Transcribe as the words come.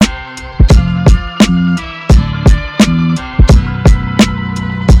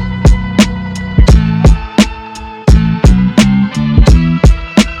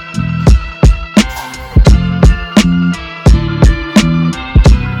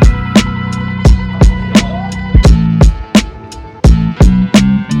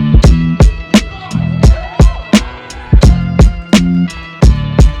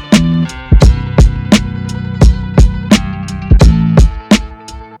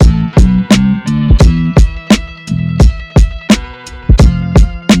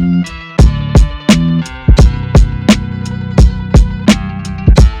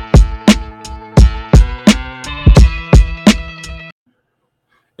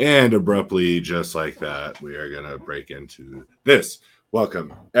And abruptly, just like that, we are going to break into this.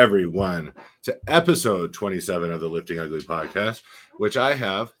 Welcome, everyone, to episode 27 of the Lifting Ugly podcast, which I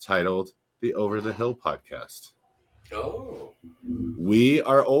have titled the Over the Hill podcast. Oh. We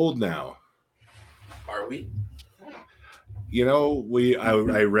are old now. Are we? You know,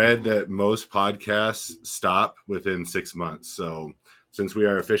 I read that most podcasts stop within 6 months. So since we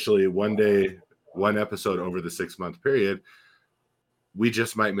are officially one episode over the 6-month period, we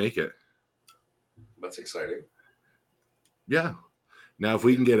just might make it. That's exciting. Yeah. Now, if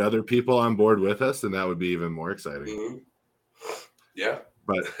we can get other people on board with us, then that would be even more exciting. Mm-hmm. Yeah.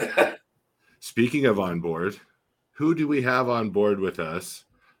 But speaking of on board, who do we have on board with us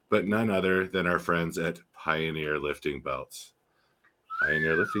but none other than our friends at Pioneer Lifting Belts?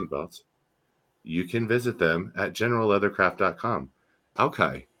 Pioneer Lifting Belts. You can visit them at generalleathercraft.com.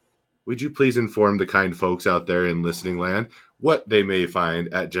 Alkai, would you please inform the kind folks out there in listening land what they may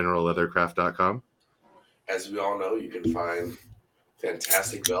find at generalleathercraft.com? As we all know, you can find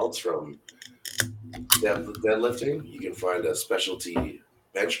fantastic belts from deadlifting. You can find a specialty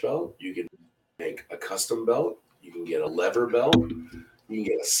bench belt. You can make a custom belt. You can get a lever belt. You can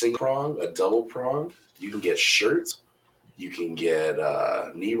get a single prong, a double prong. You can get shirts. You can get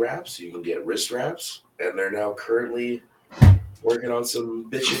knee wraps. You can get wrist wraps. And they're now currently working on some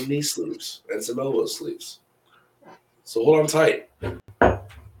bitchin' knee sleeves and some elbow sleeves. So hold on tight.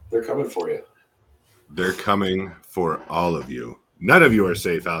 They're coming for you. They're coming for all of you. None of you are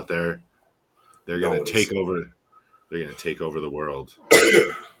safe out there. They're going to take over. They're going to take over the world.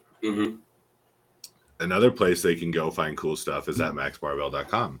 Mm-hmm. Another place they can go find cool stuff is at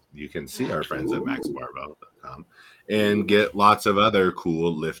maxbarbell.com. You can see our friends at maxbarbell.com and get lots of other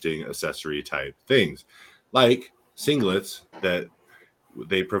cool lifting accessory type things, like singlets that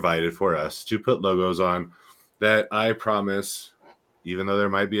they provided for us to put logos on that I promise, even though there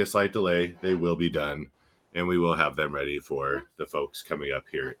might be a slight delay, they will be done, and we will have them ready for the folks coming up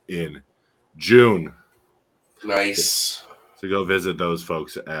here in June. Nice. So go visit those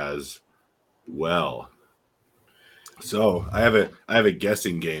folks as well. So I have a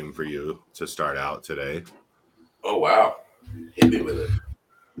guessing game for you to start out today. Oh wow. Hit me with it.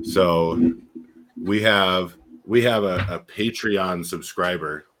 So we have a Patreon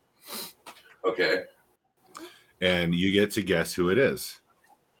subscriber. Okay. And you get to guess who it is.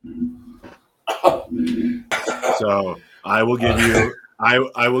 So I will give you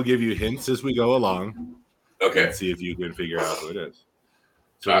I will give you hints as we go along. Okay. And see if you can figure out who it is.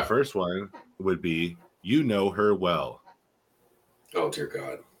 So the first one would be, you know her well. Oh dear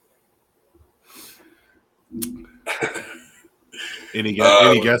God. Any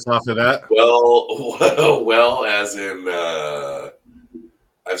guess off of that? Well, as in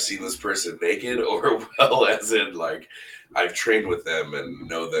I've seen this person naked, or well as in like I've trained with them and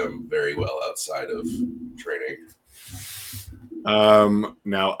know them very well outside of training.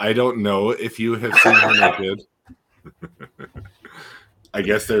 Now I don't know if you have seen her naked. I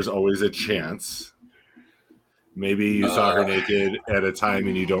guess there's always a chance. Maybe you saw her naked at a time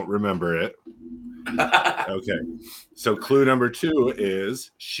and you don't remember it. Okay. So clue number 2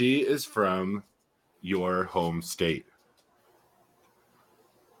 is she is from your home state.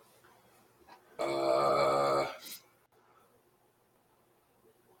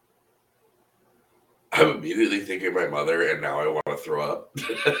 I'm immediately thinking my mother, and now I want to throw up.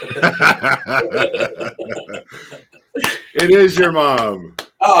 It is your mom.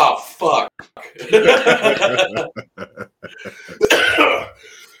 Oh, fuck.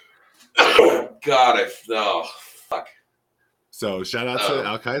 God, fuck. So shout out to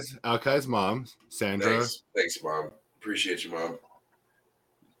Alkai's mom, Sandra. Thanks, Mom. Appreciate you, Mom.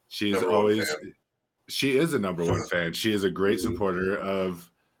 She is a number one fan. She is a great supporter of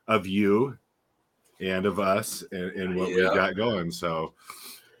you and of us and what we've got going. So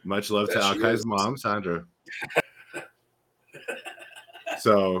much love to Alkai's mom, Sandra.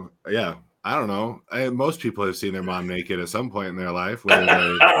 So yeah, I don't know. Most people have seen their mom naked at some point in their life. I'm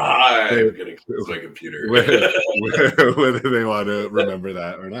gonna close my computer. whether they want to remember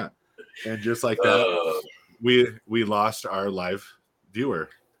that or not. And just like that, we lost our live viewer.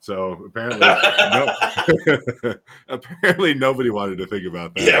 So apparently nobody wanted to think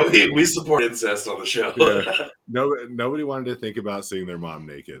about that. Yeah, we support incest on the show. Nobody wanted to think about seeing their mom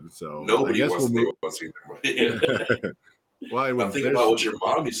naked. So nobody wants to think about seeing their mom. Well, I'm thinking about what your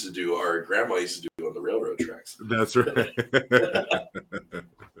mom used to do, or grandma used to do on the railroad tracks. That's right.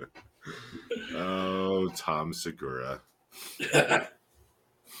 Oh, Tom Segura.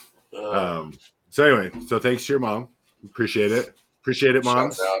 So anyway, so thanks to your mom. Appreciate it. Appreciate it,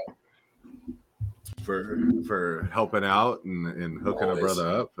 moms. for helping out and hooking Always. a brother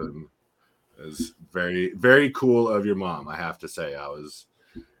up, and it's very, very cool of your mom. I have to say,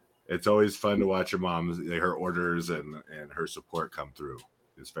 it's always fun to watch your mom, her orders and her support come through.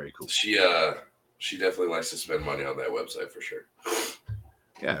 It's very cool. She definitely likes to spend money on that website for sure.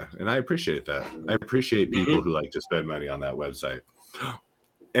 Yeah, and I appreciate that. I appreciate people who like to spend money on that website.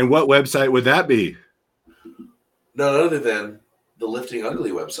 And what website would that be? None other than the Lifting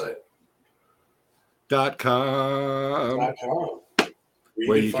Ugly website. .com.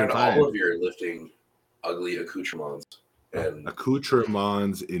 Where you can find all of your Lifting Ugly accoutrements. And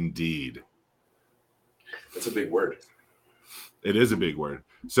accoutrements, indeed. That's a big word. It is a big word.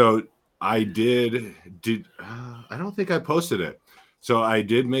 So I did I don't think I posted it. So I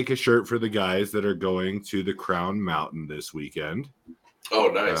did make a shirt for the guys that are going to the Crown Mountain this weekend. Oh,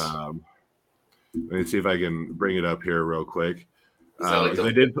 nice. Let me see if I can bring it up here real quick. Is that like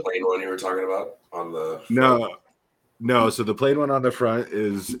the plain one you were talking about on the front? No. So the plain one on the front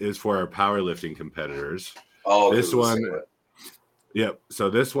is for our powerlifting competitors. Oh, this one. Yep. So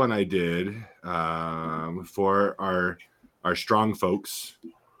this one I did for our strong folks.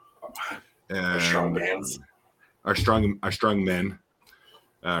 Our strong mans. Our strong men.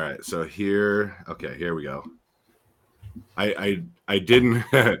 All right. So here we go. I didn't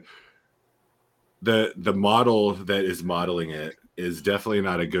the model that is modeling it is definitely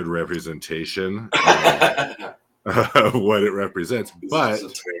not a good representation of what it represents. But it's a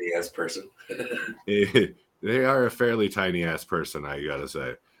tiny ass person. They are a fairly tiny ass person, I gotta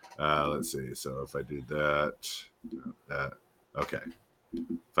say. Let's see. So if I do that, okay.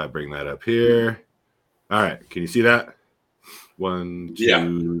 If I bring that up here, all right. Can you see that? 1,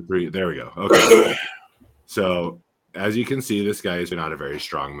 2, 3. There we go. Okay. So as you can see, this guy is not a very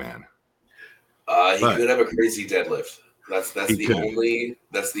strong man. He could have a crazy deadlift. That's the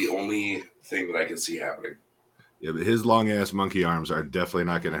only thing that I can see happening. Yeah, but his long ass monkey arms are definitely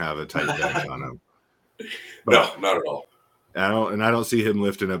not going to have a tight bench on him. But no, not at all. I don't see him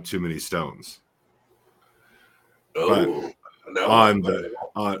lifting up too many stones. Oh, no.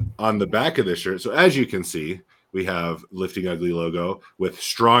 On the back of the shirt, so as you can see, we have Lifting Ugly logo with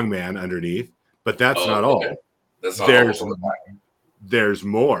Strongman underneath, but that's not all. That's not there's all on the back. There's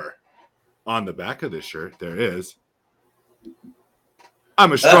more on the back of this shirt. There is.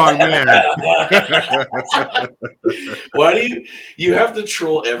 I'm a strong man. Why do you have to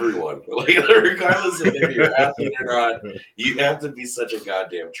troll everyone? Like, regardless of if you're athlete or not, you have to be such a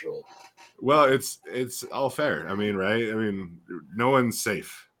goddamn troll. Well, it's all fair. I mean, right? I mean, no one's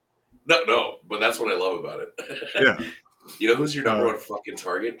safe. No, but that's what I love about it. Yeah. You know who's your number one fucking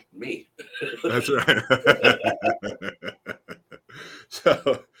target? Me. That's right.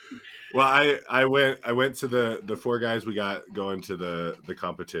 So, well, I went to the 4 guys we got going to the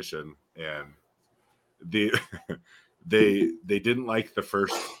competition, and they didn't like the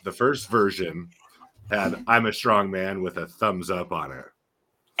first version had "I'm a strong man" with a thumbs up on it.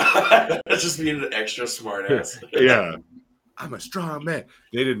 That's just being an extra smart ass. Yeah, I'm a strong man.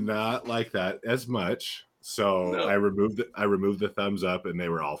 They did not like that as much, so no. I removed the thumbs up, and they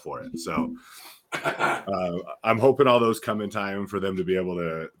were all for it. So. I'm hoping all those come in time for them to be able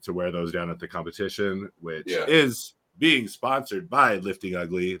to wear those down at the competition, which is being sponsored by Lifting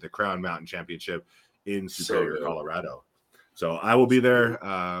Ugly, the Crown Mountain Championship in Superior, Colorado. So I will be there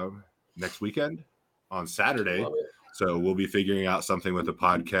next weekend on Saturday. So we'll be figuring out something with the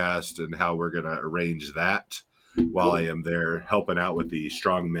podcast and how we're going to arrange that while I am there helping out with the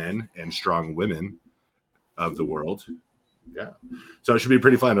strong men and strong women of the world. Yeah. So it should be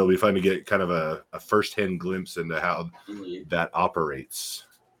pretty fun. It'll be fun to get kind of a first-hand glimpse into how that operates.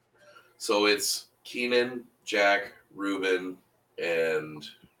 So it's Keenan, Jack, Ruben, and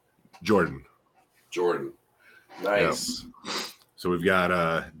Jordan. Nice. Yep. So we've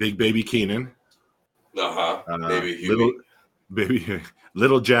got big baby Keenan. Baby Huey.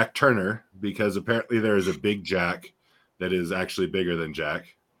 Little Jack Turner, because apparently there is a big Jack that is actually bigger than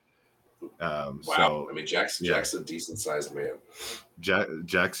Jack. Wow. So, I mean, Jack's a decent sized man.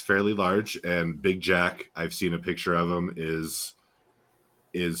 Jack's fairly large, and Big Jack, I've seen a picture of him, is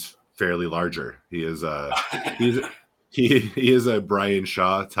fairly larger. He is he is a Brian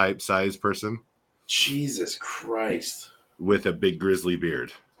Shaw type size person. Jesus Christ. With a big grizzly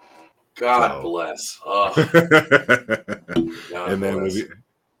beard. God bless. Oh. And then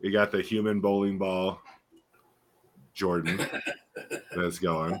we got the human bowling ball Jordan that's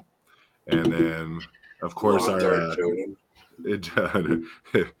going. And then, of course, and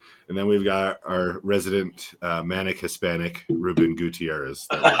then we've got our resident manic Hispanic Ruben Gutierrez.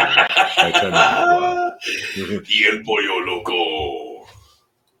 Y el pollo loco.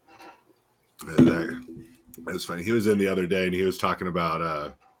 That was funny. He was in the other day, and he was talking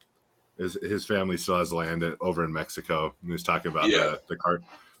about his family still has land over in Mexico. And he was talking about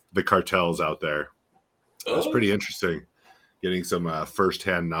the cartels out there. It was pretty interesting, getting some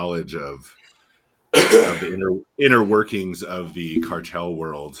firsthand knowledge of the inner workings of the cartel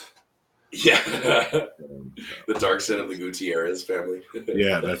world. Yeah, the dark side of the Gutierrez family.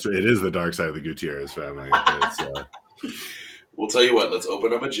 Yeah, it is the dark side of the Gutierrez family. We'll tell you what. Let's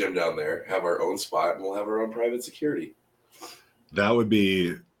open up a gym down there, have our own spot, and we'll have our own private security. That would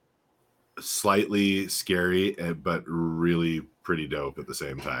be slightly scary, but really pretty dope at the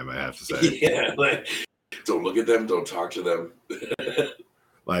same time. I have to say. Yeah, like don't look at them, don't talk to them.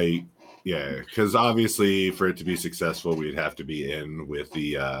 Like. Yeah, because obviously for it to be successful, we'd have to be in with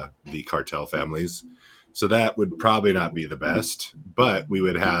the cartel families. So that would probably not be the best, but we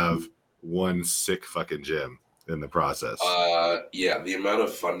would have one sick fucking gym in the process. Yeah, the amount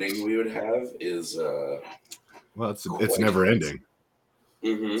of funding we would have is well, it's never ending.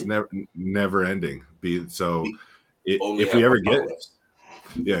 Mm-hmm. It's never ending. If we ever get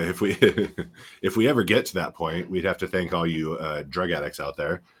if we ever get to that point, we'd have to thank all you drug addicts out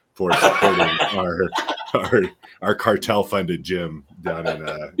there for supporting our cartel funded gym down in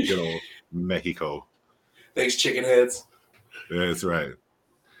good old Mexico. Thanks, chicken heads. That's right.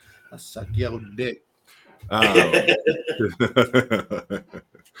 I suck your dick.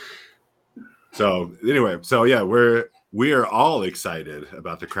 So anyway, yeah, we are all excited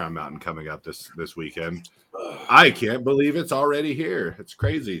about the Crown Mountain coming up this weekend. I can't believe it's already here. It's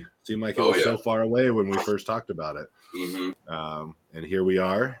crazy. Seemed like it was so far away when we first talked about it. Mm-hmm. And here we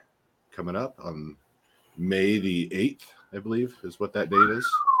are, coming up on May the 8th, I believe, is what that date is.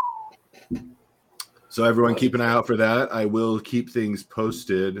 So everyone keep an eye out for that. I will keep things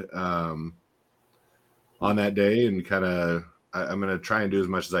posted on that day, and I'm going to try and do as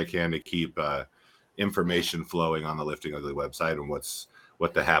much as I can to keep information flowing on the Lifting Ugly website and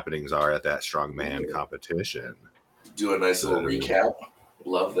what the happenings are at that strongman competition. Do a nice little recap.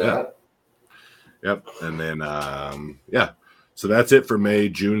 Love that. Yep. And then, so that's it for May.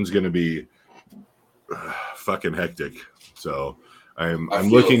 June's going to be fucking hectic. So I'm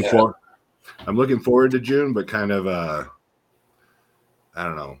looking forward to June, but kind of, I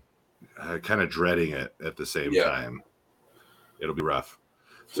don't know, kind of dreading it at the same time. It'll be rough.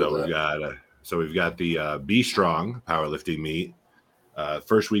 So we've got the Be Strong powerlifting meet.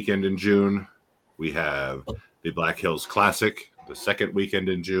 First weekend in June. We have the Black Hills Classic, the second weekend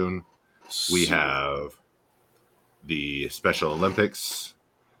in June. We have the Special Olympics,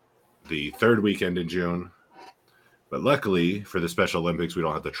 the third weekend in June. But luckily for the Special Olympics, we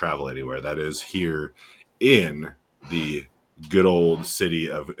don't have to travel anywhere. That is here in the good old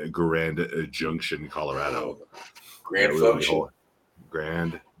city of Grand Junction, Colorado. The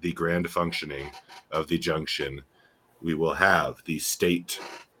grand functioning of the Junction. We will have the state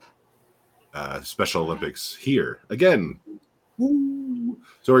Special Olympics here again. Woo.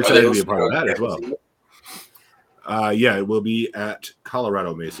 So we're excited to be a part of that as well. It will be at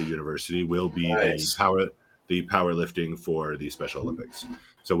Colorado Mesa University. Will be the powerlifting for the Special Olympics.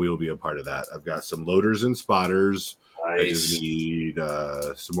 So we will be a part of that. I've got some loaders and spotters. Nice. I just need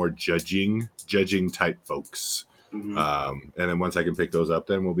some more judging type folks. Mm-hmm. And then once I can pick those up,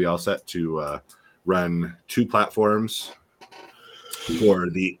 then we'll be all set to run 2 platforms for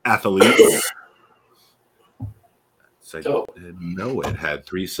the athletes. So I didn't know it had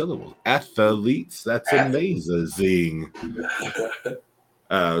 3 syllables. Athletes. That's amazing.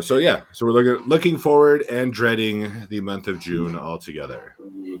 So we're looking forward and dreading the month of June altogether.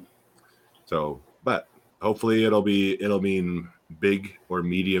 So, but hopefully it'll mean big or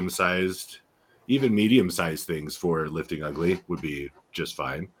medium-sized, even medium-sized things for Lifting Ugly would be just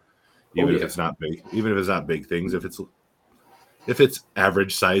fine. Even if it's not big, even if it's not big things, if it's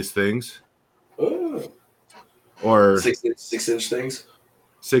average size things, or 6-inch things,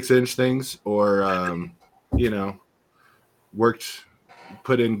 6-inch things, or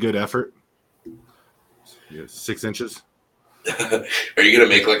put in good effort. 6 inches. Are you gonna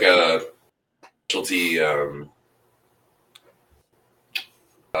make like a specialty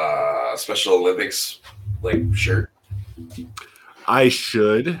Special Olympics like shirt? I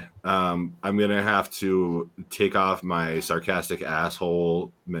should. I'm gonna have to take off my sarcastic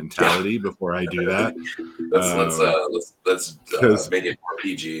asshole mentality before I do that. Let's make it more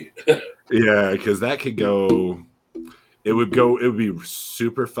PG. Yeah, because that could go. It would be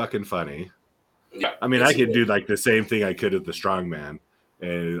super fucking funny. Yeah, I mean, I could do like the same thing I could at the Strongman,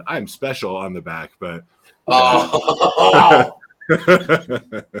 and I'm special on the back, but.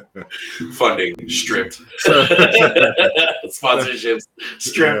 Funding stripped. Sponsorships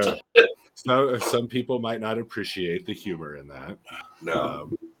stripped. So some people might not appreciate the humor in that.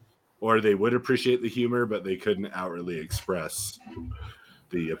 No. Or they would appreciate the humor, but they couldn't outwardly express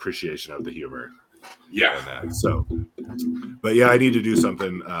the appreciation of the humor. Yeah. And that. So, but yeah, I need to do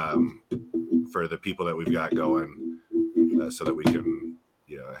something for the people that we've got going, so that we can,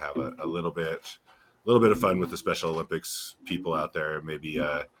 have a little bit of fun with the Special Olympics people out there. Maybe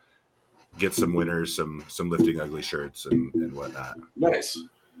get some winners, some lifting ugly shirts and whatnot. Nice.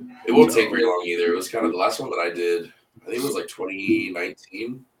 It won't take very long either. It was kind of the last one that I did. I think it was like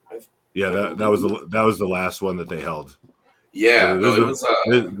 2019. Yeah, that was the last one that they held. Yeah, this is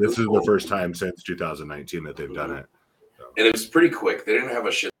the first time since 2019 that they've done it. So. And it was pretty quick. They didn't have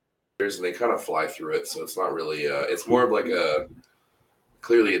a shit, and they kind of fly through it. So it's not really. It's more of like a.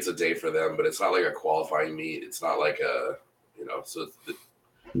 Clearly, it's a day for them, but it's not like a qualifying meet. It's not like a, So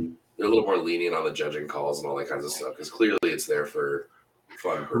they're a little more lenient on the judging calls and all that kinds of stuff because clearly it's there for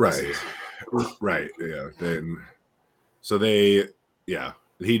fun purposes. Right. Yeah.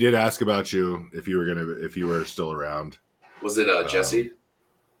 He did ask about you if you were still around. Was it Jesse?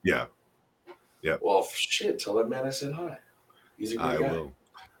 Yeah. Yeah. Well, shit. Tell that man I said hi. He's a great guy. Will.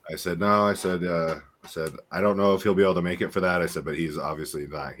 I said no. I said I don't know if he'll be able to make it for that. I said, but he's obviously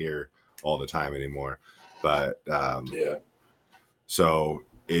not here all the time anymore. But yeah. So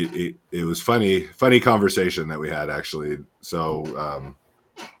it was funny conversation that we had actually. So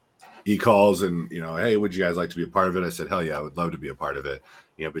he calls and hey, would you guys like to be a part of it? I said, hell yeah, I would love to be a part of it.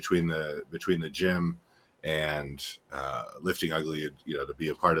 Between the gym and lifting ugly, to be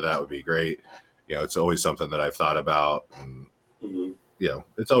a part of that would be great. It's always something that I've thought about, and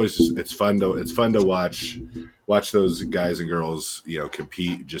it's fun to watch those guys and girls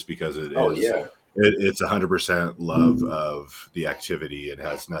compete just because it is. It's 100% love of the activity. It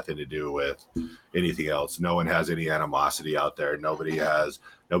has nothing to do with anything else. No one has any animosity out there. Nobody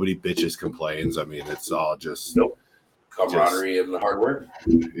bitches, complains. I mean, it's all just camaraderie and the hard work.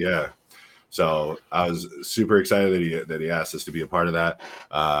 Yeah. So I was super excited that he asked us to be a part of that.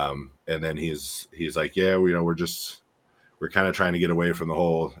 And then he's like, yeah, we're kind of trying to get away from the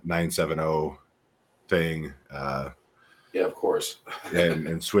whole 970 thing. Yeah, of course.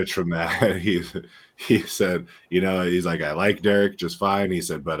 and switch from that. He said, he's like, I like Derek just fine. He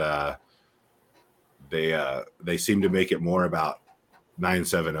said, but they seem to make it more about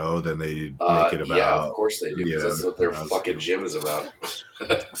 970 than they make it about. Yeah, of course they do. That's what their fucking gym is about.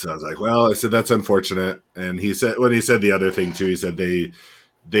 So I was like, well, I said that's unfortunate. And he said the other thing too. He said they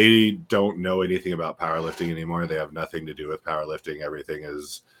don't know anything about powerlifting anymore. They have nothing to do with powerlifting. Everything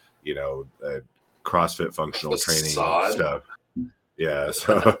is, CrossFit functional training stuff. Yeah.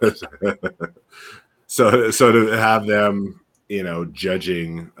 So to have them,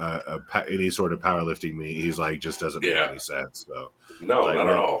 judging any sort of powerlifting meet, he's like, just doesn't make any sense. So no, not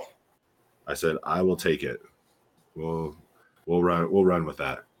at all. I said, I will take it. We'll run with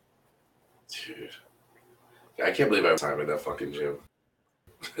that. Dude, I can't believe I have time in that fucking gym.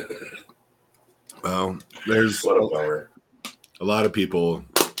 Well, there's what a bummer. A lot of people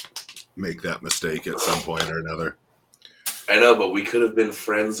make that mistake at some point or another. I know, but we could have been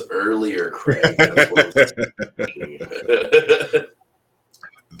friends earlier, Craig.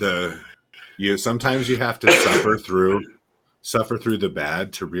 Sometimes you have to suffer through the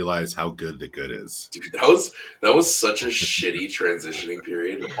bad to realize how good the good is. Dude, that was such a shitty transitioning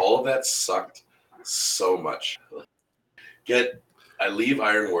period. All of that sucked so much. I leave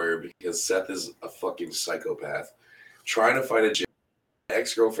Iron Warrior because Seth is a fucking psychopath. Trying to find a gym. My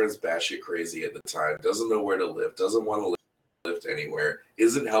ex-girlfriend's batshit crazy at the time. Doesn't know where to lift. Doesn't want to lift anywhere.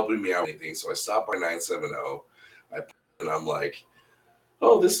 Isn't helping me out with anything. So I stopped by 970. And I'm like,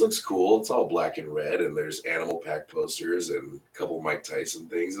 oh, this looks cool. It's all black and red. And there's Animal Pack posters and a couple of Mike Tyson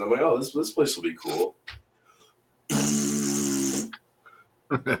things. And I'm like, oh, this place will be cool.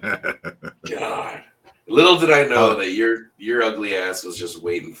 God. Little did I know that your ugly ass was just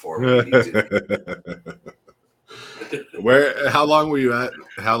waiting for me. How long were you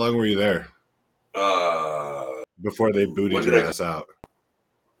there? Before they booted your ass out.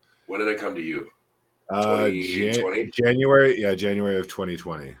 When did I come to you? 2020? January of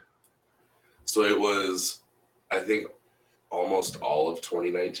 2020. So it was, I think, almost all of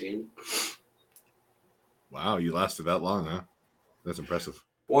 2019. Wow, you lasted that long, huh? That's impressive.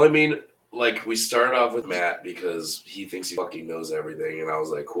 Well, I mean, like, we started off with Matt because he thinks he fucking knows everything, and I was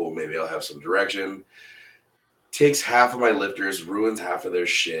like, cool, maybe I'll have some direction. Takes half of my lifters, ruins half of their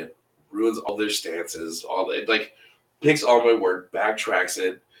shit, ruins all their stances, takes all my work, backtracks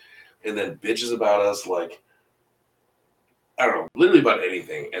it, and then bitches about us like, I don't know, literally about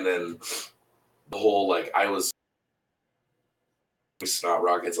anything. And then the whole, I was snot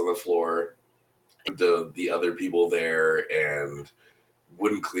rockets on the floor, the other people there, and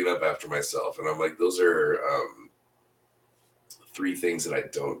wouldn't clean up after myself. And I'm like, those are 3 things that I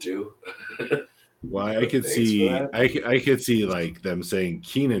don't do. Well, I could see, I could see like them saying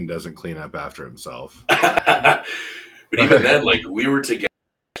Keenan doesn't clean up after himself. But even then, like we were together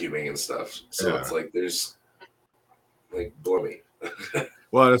vacuuming and stuff, so it's like there's like blow me.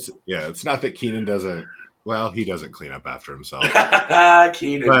 Well, it's not that Keenan doesn't. Well, he doesn't clean up after himself.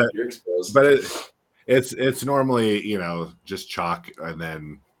 Keenan, you're exposed. But it's normally just chalk and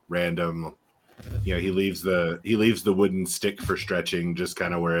then random. He leaves the wooden stick for stretching just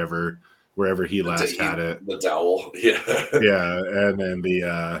kind of wherever he last had it. The dowel, yeah. And then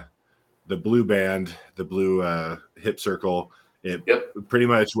the blue band, the blue hip circle. Pretty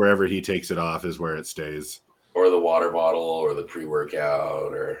much wherever he takes it off is where it stays. Or the water bottle, or the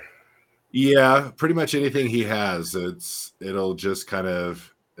pre-workout, or pretty much anything he has. It'll just kind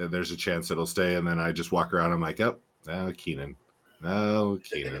of, there's a chance it'll stay, and then I just walk around. I'm like, Keenan.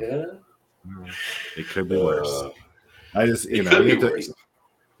 It could be worse. I just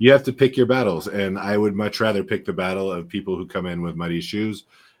you have to pick your battles, and I would much rather pick the battle of people who come in with muddy shoes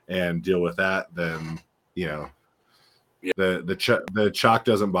and deal with that than the chalk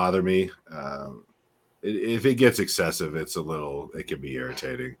doesn't bother me. If it gets excessive, it can be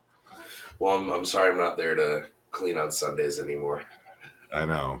irritating. Well, I'm sorry I'm not there to clean on Sundays anymore. I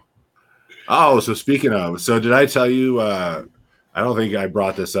know. Oh, so speaking of, did I tell you, I don't think I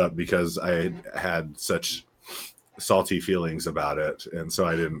brought this up because I had such salty feelings about it, and so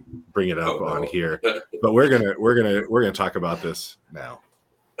I didn't bring it up on here. But we're gonna talk about this now.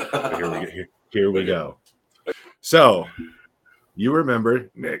 Here we go. So, you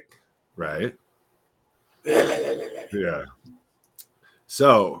remember Nick, right? Yeah.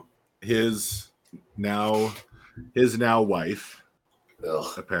 So his now wife,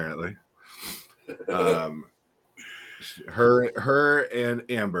 apparently, her and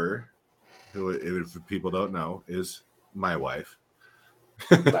Amber, who, if people don't know, is my wife.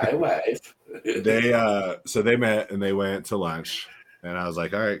 My wife. They met and they went to lunch, and I was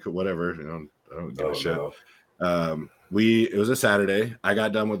like, all right, whatever. I don't give a shit. No. It was a Saturday. I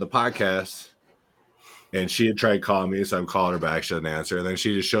got done with the podcast. And she had tried calling me, so I'm calling her back. She doesn't answer. And then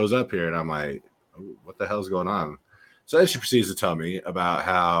she just shows up here, and I'm like, what the hell's going on? So then she proceeds to tell me about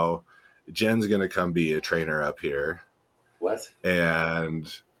how Jen's going to come be a trainer up here. What?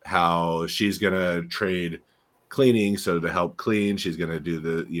 And how she's going to trade cleaning. So to help clean, she's going to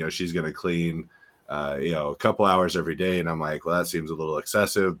do she's going to clean, a couple hours every day. And I'm like, well, that seems a little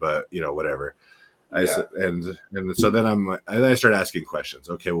excessive, but, whatever. And so then I started asking questions.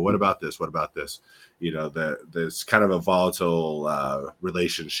 Okay, well, what about this? What about this? There's kind of a volatile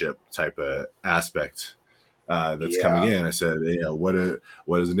relationship type of aspect that's coming in. I said, what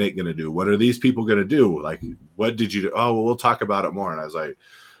is Nick going to do? What are these people going to do? Like, what did you do? Oh, well, we'll talk about it more. And I was like,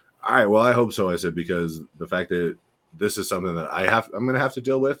 all right, well, I hope so. I said, because the fact that this is something that I'm going to have to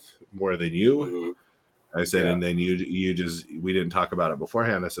deal with more than you. Mm-hmm. I said, and then we didn't talk about it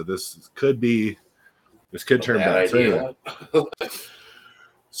beforehand. I said, this could turn bad.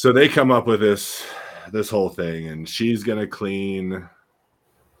 So they come up with this whole thing, and she's gonna clean.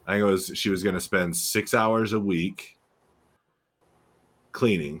 I think she was gonna spend 6 hours a week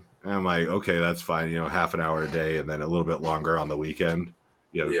cleaning. And I'm like, okay, that's fine. Half an hour a day, and then a little bit longer on the weekend.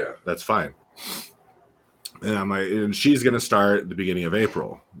 That's fine. And I'm like, and she's gonna start at the beginning of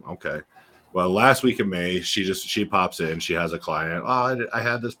April. Okay. Well, last week of May, she pops in. She has a client. Oh, I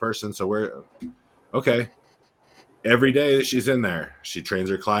had this person, so we're okay. Every day that she's in there, she trains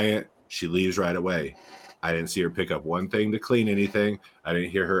her client. She leaves right away. I didn't see her pick up one thing to clean anything. I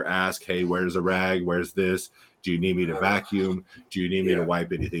didn't hear her ask, hey, where's the rag? Where's this? Do you need me to vacuum? Do you need me to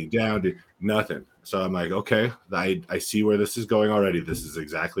wipe anything down? Nothing. So I'm like, okay, I see where this is going already. This is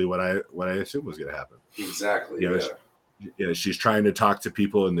exactly what I assumed was going to happen. Exactly. She's trying to talk to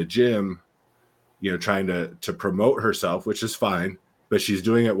people in the gym, trying to promote herself, which is fine, but she's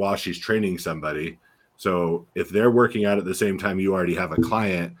doing it while she's training somebody. So if they're working out at the same time you already have a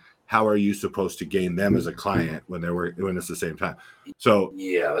client, how are you supposed to gain them as a client when it's the same time? So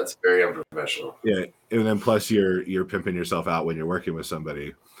that's very unprofessional. Yeah, and then plus you're pimping yourself out when you're working with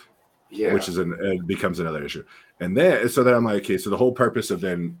somebody, which is it becomes another issue. And then I'm like, okay, so the whole purpose of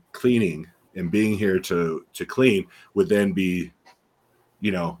then cleaning and being here to clean would then be,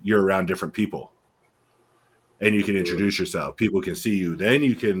 you're around different people. And you can introduce yourself. People can see you. Then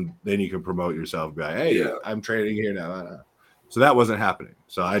you can promote yourself. Be like, hey, I'm training here now. So that wasn't happening.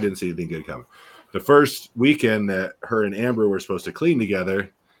 So I didn't see anything good coming. The first weekend that her and Amber were supposed to clean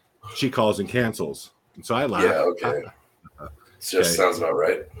together, she calls and cancels. And so I laughed. Yeah, okay. Just sounds about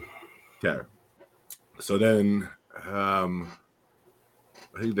right. Okay. So then, I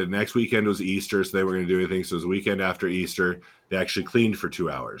think the next weekend was Easter, so they were going to do anything. So it was the weekend after Easter. They actually cleaned for 2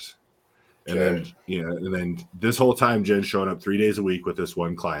 hours. And then, and then this whole time, Jen's showing up 3 days a week with this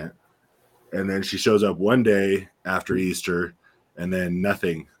one client. And then she shows up one day after Easter, and then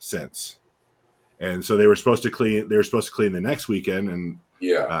nothing since. And so they were supposed to clean. They were supposed to clean the next weekend, and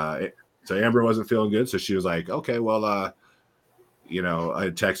so Amber wasn't feeling good. So she was like, "Okay, well, I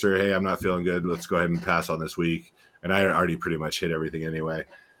text her, hey, I'm not feeling good. Let's go ahead and pass on this week." And I had already pretty much hit everything anyway.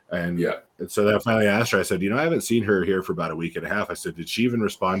 And so then I finally asked her. I said, I haven't seen her here for about a week and a half. I said, did she even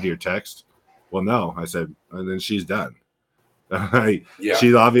respond to your text? Well, no. I said, and then she's done.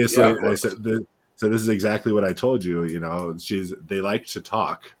 She's obviously. I said, so this is exactly what I told you. They like to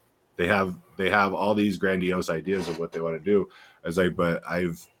talk. They have all these grandiose ideas of what they want to do. I was like, but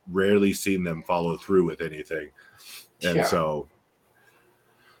I've rarely seen them follow through with anything. And so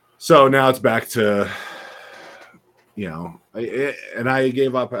now it's back to, and I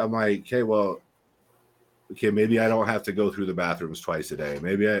gave up. I'm like, okay, maybe I don't have to go through the bathrooms twice a day.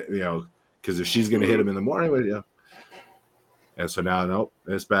 Maybe because if she's going to hit them in the morning, And so now, nope,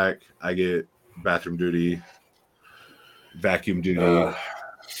 it's back. I get bathroom duty, vacuum duty,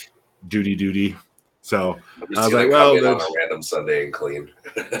 duty. So I was like, well, on a random Sunday and clean.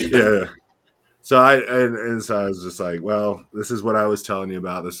 Yeah. So I was just like, well, this is what I was telling you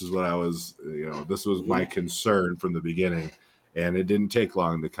about. This is what I was, this was my concern from the beginning, and it didn't take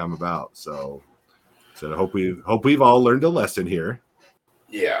long to come about. So I hope we've all learned a lesson here.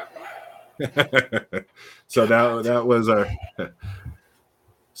 Yeah. So that was our.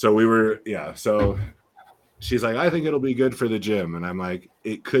 So we were, So she's like, I think it'll be good for the gym, and I'm like,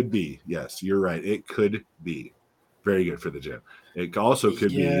 it could be. Yes, you're right. It could be very good for the gym. It also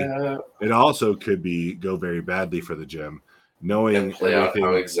could be. It also could be go very badly for the gym, knowing and play everything out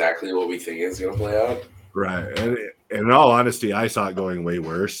how exactly what we think is going to play out. Right, and in all honesty, I saw it going way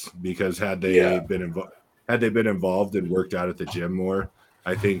worse because had they been involved and worked out at the gym more,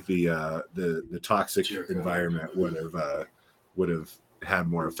 I think the toxic environment would have had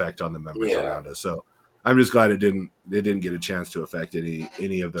more effect on the members around us. So I'm just glad it didn't get a chance to affect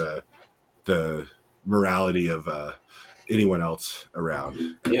any of the morality of anyone else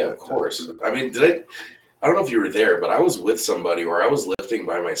around. Yeah, of course. I mean, I don't know if you were there, but I was with somebody where I was lifting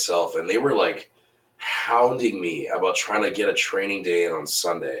by myself, and they were like hounding me about trying to get a training day in on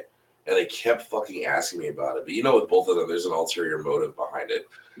Sunday, and they kept fucking asking me about it. But with both of them, there's an ulterior motive behind it,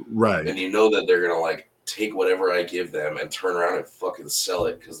 right? And that they're gonna like take whatever I give them and turn around and fucking sell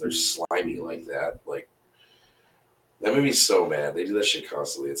it because they're slimy like that. Like, that made me so mad. They do that shit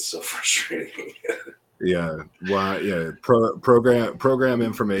constantly. It's so frustrating. Program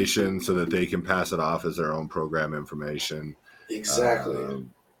information so that they can pass it off as their own program information. Exactly.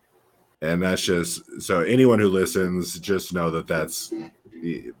 And that's just so anyone who listens, just know that's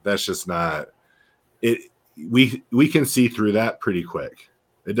just not it. We can see through that pretty quick.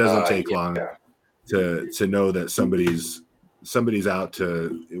 It doesn't take long to know that somebody's out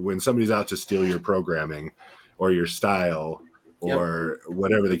to steal your programming or your style or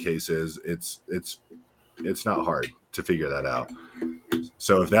whatever the case is. It's not hard to figure that out.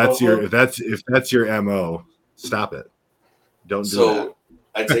 So if that's your MO, stop it. Don't do that.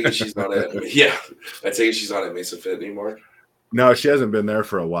 I take it she's not at Mesa Fit anymore. No, she hasn't been there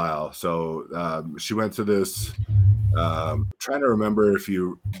for a while. So she went to this. Trying to remember if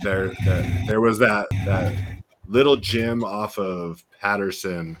there was that little gym off of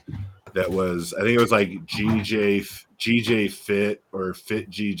Patterson that was, I think it was like GJ Fit or Fit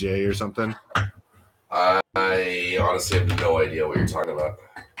GJ or something. I honestly have no idea what you're talking about.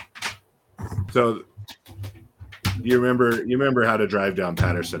 So you remember how to drive down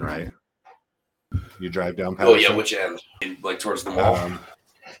Patterson, right? You drive down Patterson. Oh yeah, which end? Like towards the mall?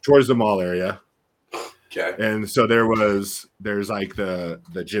 Towards the mall area. Okay. And so there's like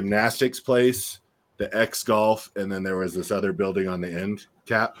the gymnastics place, the X Golf, and then there was this other building on the end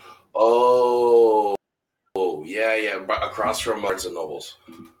cap. Oh yeah, across from Barnes and Nobles.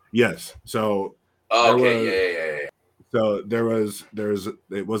 Yes. So yeah. So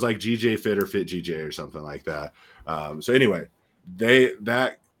it was like GJ Fit or Fit GJ or something like that. So anyway,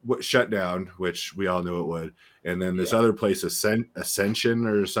 that shut down, which we all knew it would, and then this other place, Ascension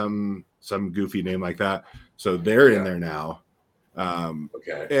or some goofy name like that. So they're in there now.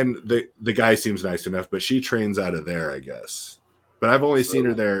 Okay. And the guy seems nice enough, but she trains out of there, I guess. But I've only seen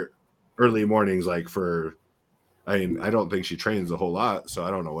her there early mornings, I don't think she trains a whole lot, so I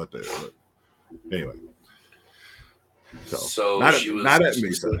don't know what anyway. So not at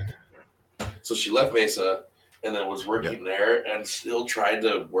Mesa. So she left Mesa, and then was working there and still tried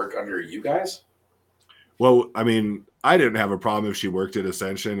to work under you guys? Well, I mean, I didn't have a problem if she worked at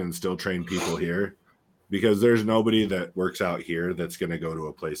Ascension and still trained people here, because there's nobody that works out here that's going to go to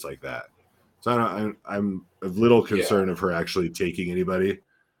a place like that. So I'm a little concerned of her actually taking anybody.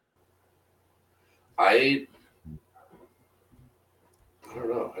 I don't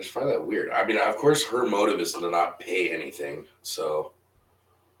know. I just find that weird. I mean, of course, her motive is to not pay anything. So,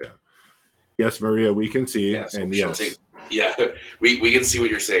 yes, Maria, we can see, and yes, we can see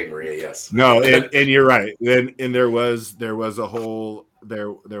what you're saying, Maria. Yes. No, and you're right. And there was a whole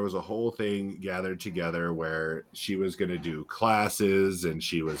thing gathered together where she was going to do classes and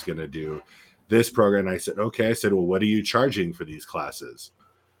she was going to do this program. And I said, okay. I said, well, what are you charging for these classes?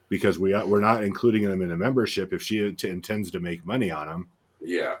 Because we're not including them in a membership. If she intends to make money on them,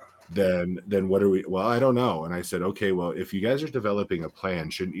 then what are we? Well, I don't know. And I said, okay, well, if you guys are developing a plan,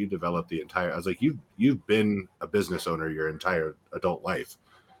 shouldn't you develop the entire? I was like, you've been a business owner your entire adult life.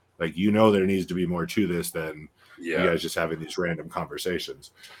 Like, there needs to be more to this than you guys just having these random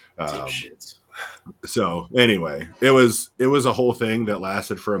conversations. So anyway, it was a whole thing that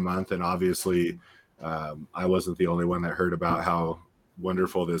lasted for a month, and obviously, I wasn't the only one that heard about how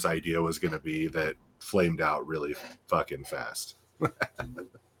wonderful this idea was going to be that flamed out really fucking fast.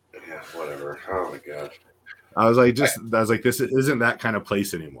 Yeah, whatever. Oh my god. I was like, this isn't that kind of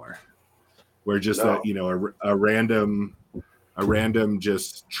place anymore. We're just a random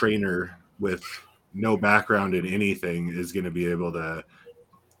just trainer with no background in anything is going to be able to,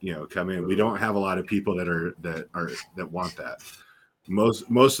 come in. We don't have a lot of people that want that.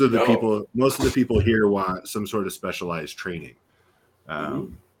 Most of the people here want some sort of specialized training.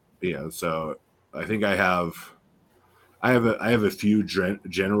 So I think I have a few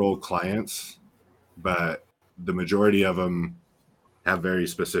general clients, but the majority of them have very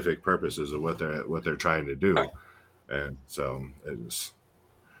specific purposes of what they're trying to do. And so it's,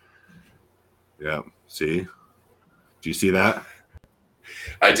 see, do you see that?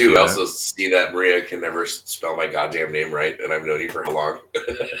 I do. I also see that Maria can never spell my goddamn name right, and I've known you for how long?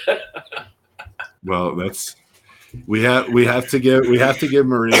 Well, we have to give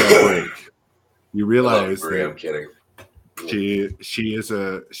Maria a break. You realize Maria, that I'm kidding. She is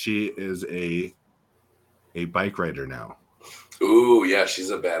a bike rider now. Ooh, yeah, she's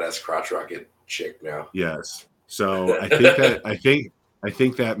a badass crotch rocket chick now. Yes. So I think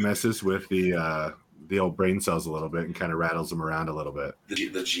that messes with the old brain cells a little bit and kind of rattles them around a little bit.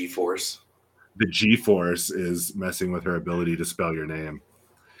 The G-force. The G-force is messing with her ability to spell your name.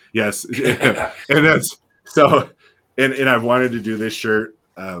 Yes. And that's so, and I've wanted to do this shirt.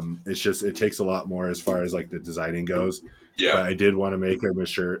 It's just, it takes a lot more as far as like the designing goes. Yeah. But I did want to make him a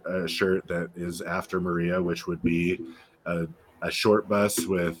shirt that is after Maria, which would be a short bus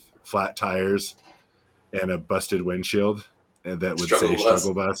with flat tires and a busted windshield, and that would say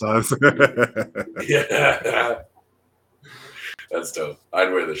Struggle Bus on. Yeah. That's dope.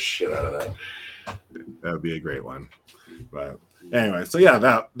 I'd wear the shit out of that. That would be a great one. But anyway, so yeah,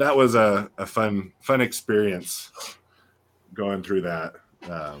 that was a fun experience going through that.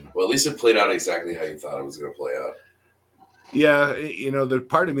 Well, at least it played out exactly how you thought it was going to play out. Yeah, the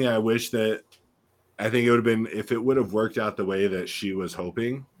part of me, I wish that, I think it would have been, if it would have worked out the way that she was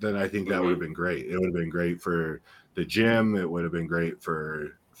hoping, then I think that would have been great. It would have been great for the gym. It would have been great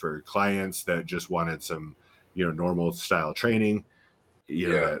for clients that just wanted some, normal style training,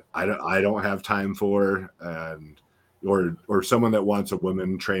 that I don't have time for, and or someone that wants a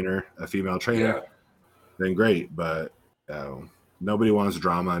woman trainer, a female trainer, then great. But nobody wants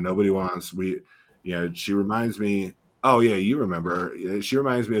drama. Nobody wants she reminds me. Oh yeah, you remember? She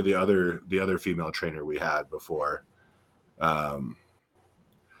reminds me of the other female trainer we had before. The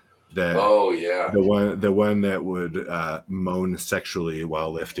one that would moan sexually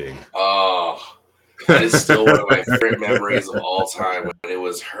while lifting. Oh, that is still one of my favorite memories of all time. When it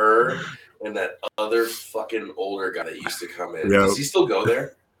was her and that other fucking older guy that used to come in. Yep. Does he still go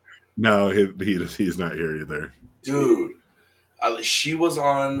there? No, he's not here either. Dude, she was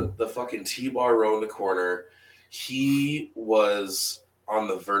on the fucking T-bar row in the corner. He was on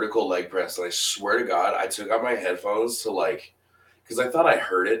the vertical leg press, and I swear to God, I took out my headphones to because I thought I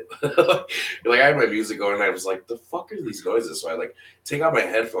heard it. I had my music going, and I was like, "The fuck are these noises?" So I take out my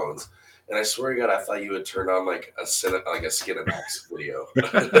headphones, and I swear to God, I thought you had turned on a Skinamax video,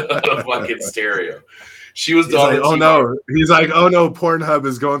 a fucking stereo. She was like, "Oh no!" He's like, "Oh no!" Pornhub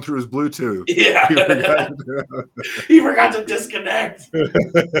is going through his Bluetooth. Yeah, he forgot to disconnect.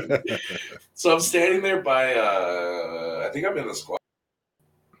 So I'm standing there by, I think I'm in the squad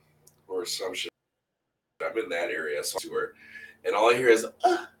or some shit. I'm in that area, so and all I hear is,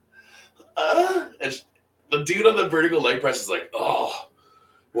 and the dude on the vertical leg press is like, oh,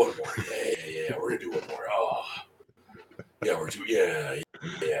 one more. Yeah. We're gonna do one more. Oh,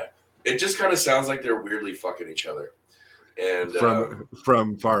 yeah. It just kind of sounds like they're weirdly fucking each other. And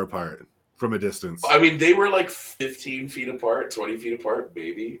from far apart, from a distance. I mean, they were like 15 feet apart, 20 feet apart,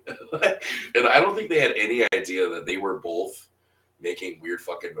 maybe. And I don't think they had any idea that they were both making weird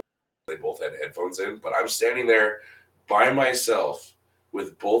fucking noises. They both had headphones in, but I'm standing there by myself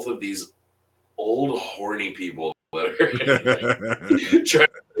with both of these old horny people that are trying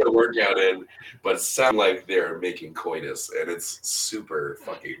to get a workout in, but sound like they're making coitus, and it's super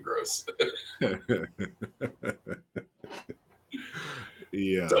fucking gross.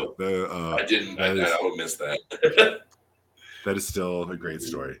 Yeah, so, I don't miss that. That is still a great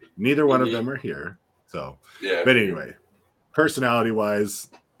story. Neither one of them are here, so yeah. But anyway, personality wise,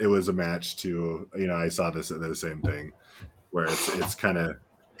 it was a match to, I saw the same thing where it's kind of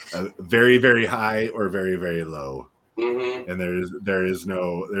very, very high or very, very low. Mm-hmm. And there's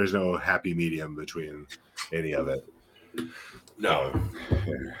no happy medium between any of it. No.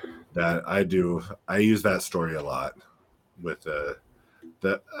 That I use that story a lot with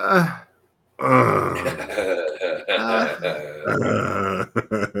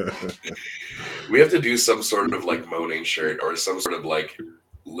we have to do some sort of like moaning shirt or some sort of like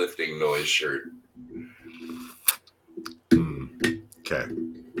lifting noise shirt. Okay.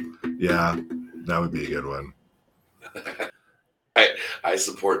 Yeah, that would be a good one. I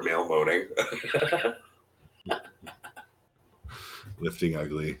support male moaning. Lifting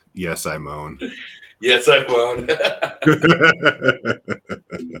ugly. Yes, I moan. Yes, I moan.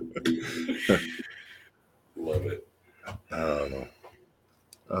 Love it. Oh.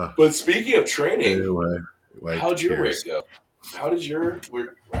 But speaking of training, anyway, how'd your week go?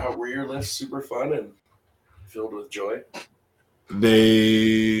 Were your lifts super fun and filled with joy?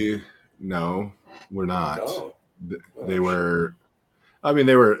 No, we're not. No. They were. I mean,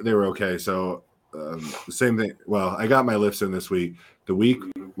 they were okay. So the same thing. Well, I got my lifts in this week.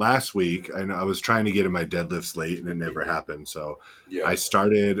 Last week, I was trying to get in my deadlifts late, and it never happened. So yeah. I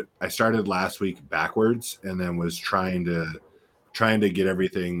started last week backwards, and then was trying to get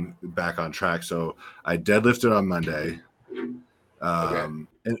everything back on track. So I deadlifted on Monday, and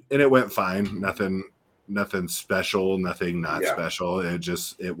it went fine. Nothing special. Nothing not special.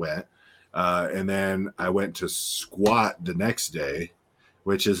 It went. And then I went to squat the next day,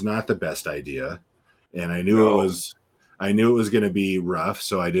 which is not the best idea. And I knew it was going to be rough.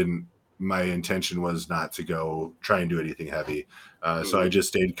 So my intention was not to go try and do anything heavy. So I just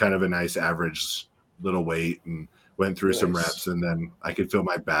stayed kind of a nice average little weight and went through some reps, and then I could feel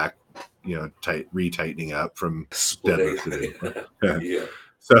my back, retightening up from deadlifting. Yeah.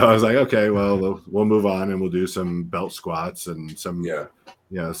 So I was like, okay, well, we'll move on and we'll do some belt squats and some,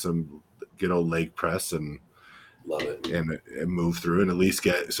 some good old leg press and love it and move through and at least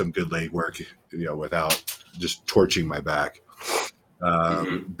get some good leg work, without just torching my back.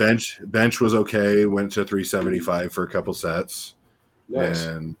 Bench was okay. Went to 375 for a couple sets,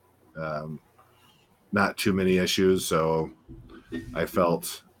 and not too many issues. So I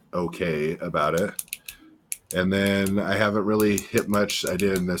felt okay about it. And then I haven't really hit much. I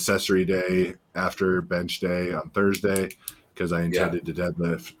did an accessory day after bench day on Thursday because I intended to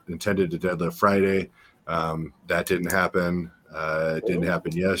deadlift Friday. That didn't happen. It didn't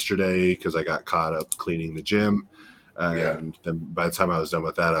happen yesterday because I got caught up cleaning the gym. And then by the time I was done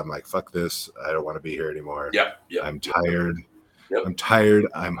with that, I'm like, fuck this. I don't want to be here anymore. I'm tired. I'm tired.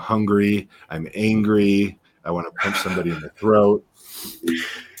 I'm hungry. I'm angry. I want to punch somebody in the throat.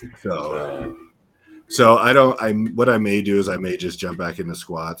 So what I may do is I may just jump back into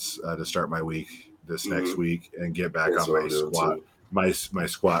squats to start my week this next week and get back on my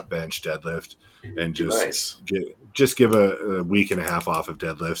squat, bench, deadlift, and just give a week and a half off of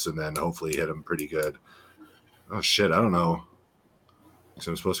deadlifts and then hopefully hit them pretty good. Oh shit, I don't know.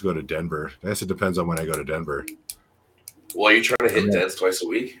 So I'm supposed to go to Denver. I guess it depends on when I go to Denver. Well, are you trying to hit deads twice a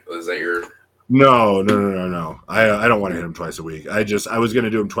week? Or is that your... No. I don't want to hit them twice a week. I was going to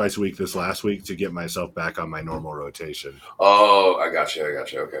do them twice a week this last week to get myself back on my normal rotation. Oh, I got you.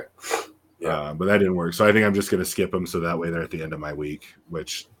 Okay. Yeah. But that didn't work. So I think I'm just going to skip them so that way they're at the end of my week,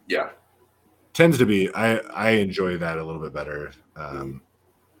 which tends to be, I enjoy that a little bit better.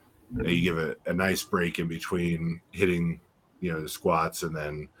 You give it a nice break in between hitting, the squats and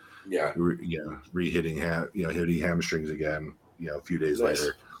then, hitting hamstrings again, a few days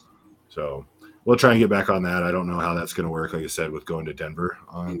later. So we'll try and get back on that. I don't know how that's going to work, like I said, with going to Denver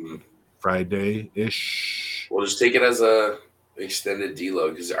on Friday-ish. We'll just take it as a extended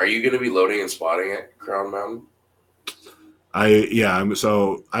deload. Because are you going to be loading and spotting at Crown Mountain?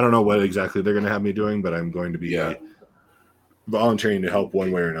 So I don't know what exactly they're going to have me doing, but I'm going to be volunteering to help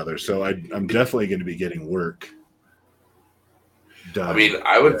one way or another. So I'm definitely going to be getting work done. I mean,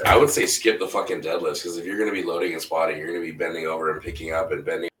 I would say skip the fucking deadlifts, because if you're going to be loading and spotting, you're going to be bending over and picking up and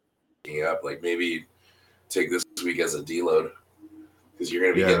bending and picking up. Like, maybe take this week as a deload, because you're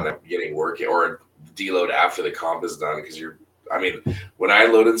going to be getting work, or deload after the comp is done, because when I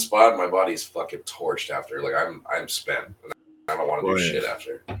load and spot, my body's fucking torched after. Like, I'm spent. I don't want to do shit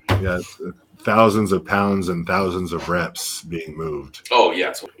after. Yeah, thousands of pounds and thousands of reps being moved. Oh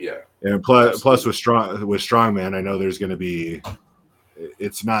yeah, yeah. And plus with strongman, I know there's going to be.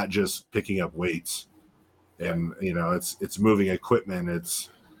 It's not just picking up weights, and it's moving equipment. It's,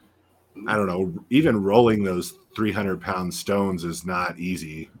 I don't know, even rolling those 300-pound stones is not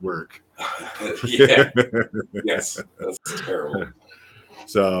easy work. Yeah. Yes, that's terrible.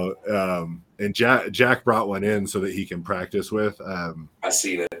 So, and Jack brought one in so that he can practice with. I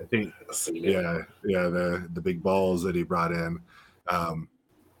seen it. Yeah, the big balls that he brought in,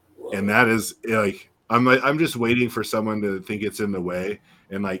 and that is like I'm just waiting for someone to think it's in the way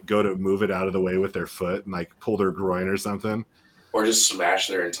and like go to move it out of the way with their foot and like pull their groin or something, or just smash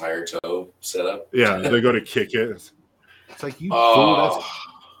their entire toe setup. Yeah, they go to kick it. It's like, you fool,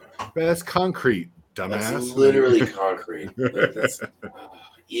 that's concrete. Dumbass. That's literally concrete. Like, that's,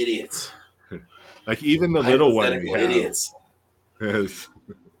 idiots. Like, even the little one we have. Idiots. Even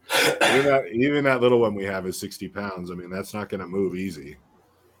that little one we have is 60 pounds. I mean, that's not going to move easy.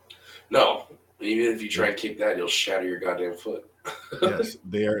 No. Even if you try and kick that, you'll shatter your goddamn foot. Yes,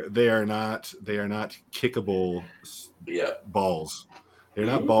 they are not kickable balls. They're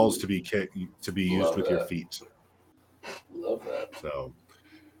not balls to be used with your feet. Love that.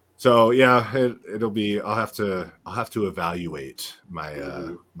 So yeah, it'll be. I'll have to evaluate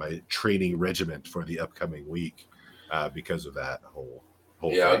my my training regiment for the upcoming week because of that whole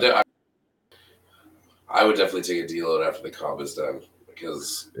thing. I would definitely take a deload after the comp is done,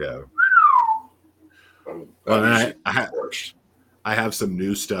 because I have some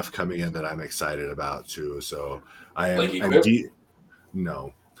new stuff coming in that I'm excited about too. So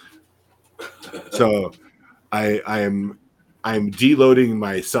no. So I'm deloading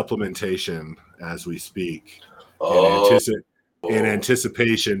my supplementation as we speak in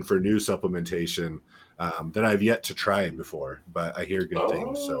anticipation for new supplementation that I've yet to try before, but I hear good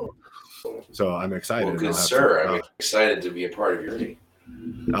things. So I'm excited. Well, good sir. I'm excited to be a part of your team.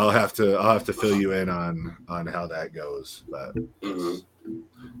 I'll have to fill you in on how that goes, but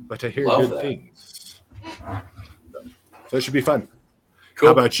I hear good things. So it should be fun. Cool.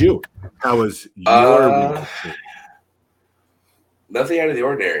 How about you? How was your week? Nothing out of the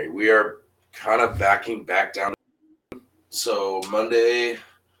ordinary. We are kind of backing back down. So Monday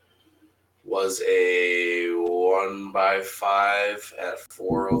was a 1x5 at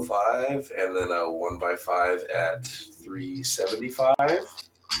 405, and then a 1x5 at 375,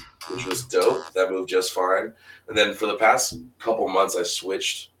 which was dope. That moved just fine. And then for the past couple months, I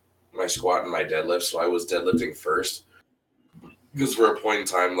switched my squat and my deadlift. So I was deadlifting first, because for a point in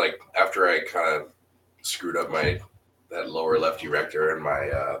time, like after I kind of screwed up that lower left erector and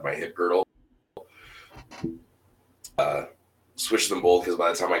my hip girdle, switched them both, because by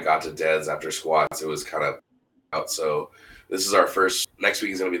the time I got to deads after squats, it was kind of out. So this is next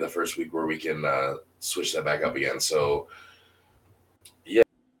week is going to be the first week where we can switch that back up again. So yeah,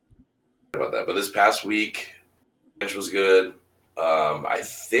 about that. But this past week, bench was good. I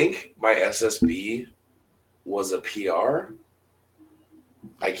think my SSB was a PR.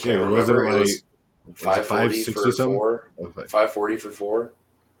 I can't remember. It was 540 for 4. 540 for 4.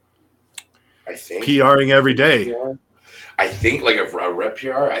 I think. PRing every day. I think like a rep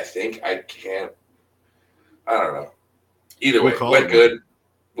PR. I think I can't. I don't know. Either way, went good.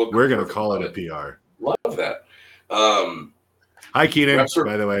 We're going to call it a PR. Love that. Hi, Keenan,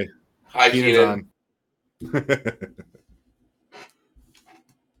 by the way. Hi, Keenan.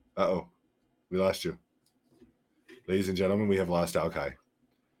 Uh-oh. We lost you. Ladies and gentlemen, we have lost Alkai.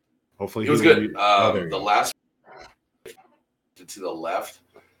 Hopefully he was good. The last to the left,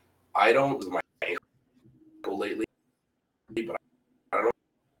 I don't my ankle lately, but I don't know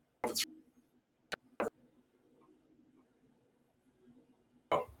if it's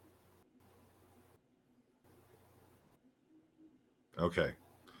okay.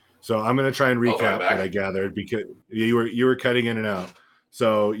 So I'm going to try and recap what I gathered, because you were cutting in and out.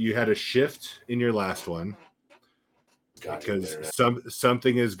 So you had a shift in your last one. Because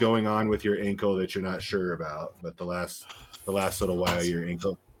something is going on with your ankle that you're not sure about, but the last little while your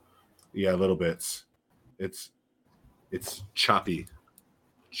ankle, little bits, it's choppy.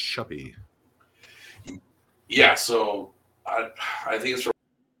 Yeah, so I think it's from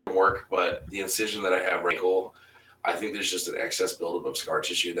work, but the incision that I have right ankle, I think there's just an excess buildup of scar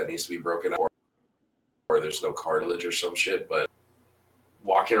tissue that needs to be broken up, or there's no cartilage or some shit. But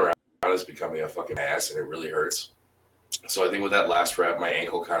walking around is becoming a fucking ass, and it really hurts. So I think with that last rep, my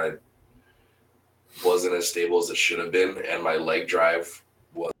ankle kind of wasn't as stable as it should have been, and my leg drive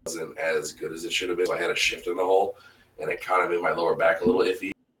wasn't as good as it should have been. So I had a shift in the hole, and it kind of made my lower back a little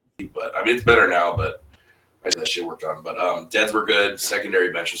iffy. But I mean, it's better now, but I had that shit worked on. But deads were good.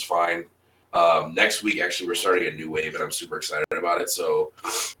 Secondary bench was fine. Next week, actually, we're starting a new wave, and I'm super excited about it. So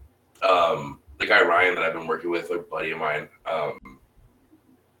the guy Ryan that I've been working with, a buddy of mine, I'm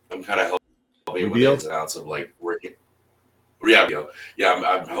kind of helping him with the ins and outs of like working. Yeah,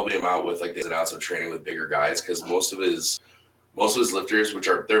 I'm helping him out with like the ins and outs of training with bigger guys, because most of his lifters, which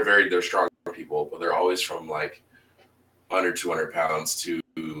are they're strong people, but they're always from like under 200 pounds to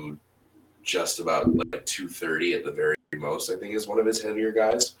just about like 230 at the very most, I think, is one of his heavier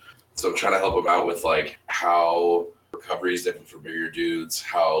guys. So I'm trying to help him out with like how recovery is different for bigger dudes,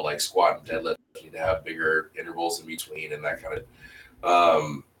 how like squat and deadlift need to have bigger intervals in between and that kind of.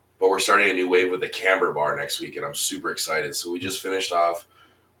 But we're starting a new wave with the camber bar next week, and I'm super excited. So we just finished off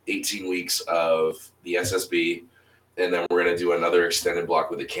 18 weeks of the SSB, and then we're going to do another extended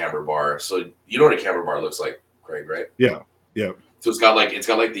block with the camber bar. So you know what a camber bar looks like, Craig, right? Yeah. Yeah. So it's got like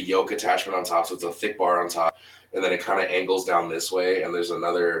the yoke attachment on top, so it's a thick bar on top, and then it kind of angles down this way, and there's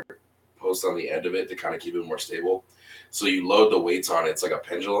another post on the end of it to kind of keep it more stable. So you load the weights on it. It's like a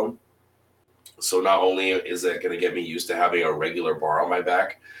pendulum. So not only is it going to get me used to having a regular bar on my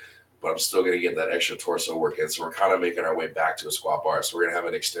back, but I'm still going to get that extra torso work in. So we're kind of making our way back to a squat bar. So we're going to have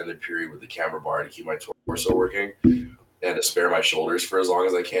an extended period with the camber bar to keep my torso working and to spare my shoulders for as long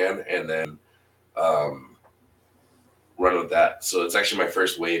as I can, and then run with that. So it's actually my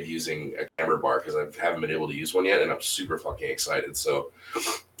first wave using a camber bar, because I haven't been able to use one yet, and I'm super fucking excited. So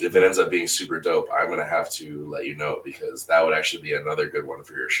if it ends up being super dope, I'm going to have to let you know, because that would actually be another good one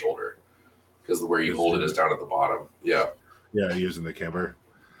for your shoulder, because where you hold it is down at the bottom. Yeah. Yeah, using the camber.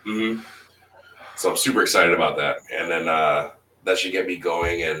 Mm-hmm. So I'm super excited about that. And then that should get me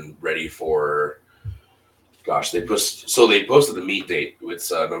going and ready for, they posted the meet date. It's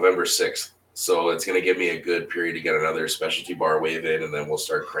November 6th. So it's going to give me a good period to get another specialty bar wave in, and then we'll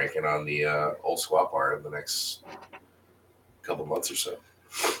start cranking on the old squat bar in the next couple months or so.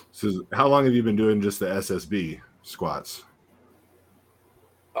 So how long have you been doing just the SSB squats?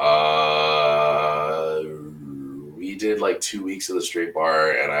 We did like 2 weeks of the straight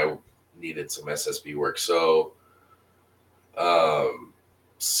bar, and I needed some SSB work. So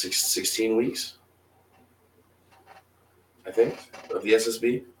 16 weeks, I think, of the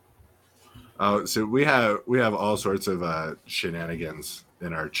SSB. Oh, so we have all sorts of shenanigans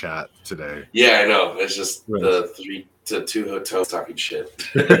in our chat today. Yeah, I know. It's just the 3 to 2 hotels talking shit.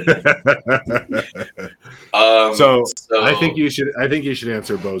 So I think you should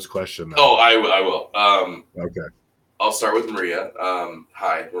answer Bo's question, though. Oh, I will. Okay. I'll start with Maria.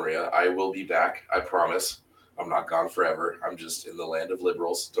 Hi, Maria. I will be back. I promise. I'm not gone forever. I'm just in the land of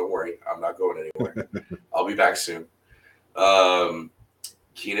liberals. Don't worry. I'm not going anywhere. I'll be back soon.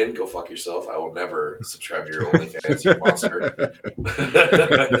 Keenan, go fuck yourself. I will never subscribe to your OnlyFans, you monster.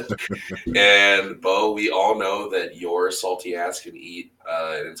 And Bo, we all know that your salty ass can eat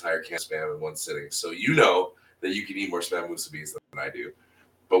an entire can of Spam in one sitting. So you know that you can eat more Spam musubis than I do.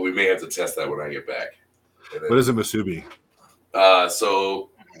 But we may have to test that when I get back. Then, what is a musubi?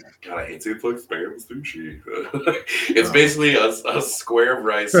 God, I hate to like Spam sushi. It's basically a square of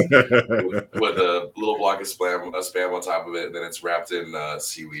rice with a little block of spam on top of it, and then it's wrapped in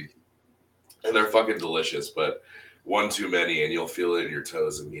seaweed. And they're fucking delicious, but one too many, and you'll feel it in your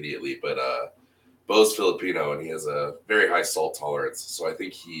toes immediately. But Bo's Filipino, and he has a very high salt tolerance, so I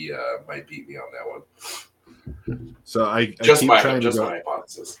think he might beat me on that one. So I keep my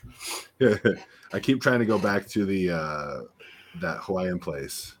hypothesis. I keep trying to go back to the that Hawaiian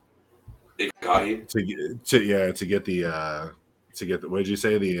place. To get the what did you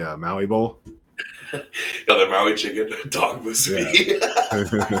say, the Maui bowl? The Maui chicken dog musubi.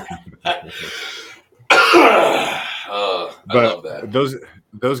 I love that.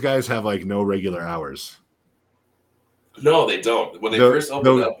 Those guys have like no regular hours. No, they don't. When they first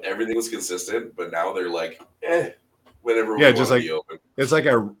opened up, everything was consistent, but now they're like, whenever we want to be open. It's like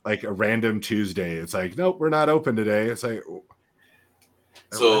a random Tuesday. It's like, nope, we're not open today. It's like,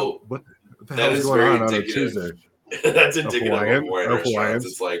 so what the hell is going on a Tuesday? That's indicative of Hawaiian restaurants.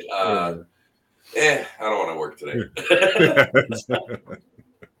 It's like, I don't want to work today.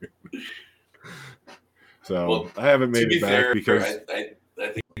 So I haven't made it back because I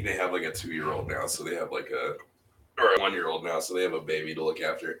think they have like a 2-year-old now, so they have like a or a 1-year-old now, so they have a baby to look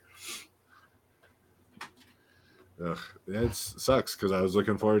after. Ugh, it sucks because I was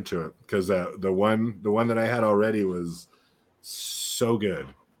looking forward to it because the one that I had already was so good.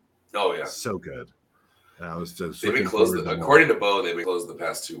 Oh yeah, so good. And I was just they've been looking closed. forward to more. According to Bo, they've been closed the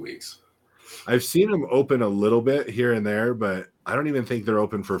past 2 weeks. I've seen them open a little bit here and there, but I don't even think they're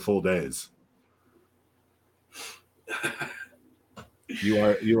open for full days. You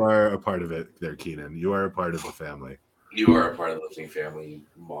are a part of it there, Keenan. You are a part of the family. You are a part of the lifting family, you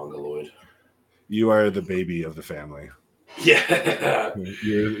mongoloid. You are the baby of the family. Yeah.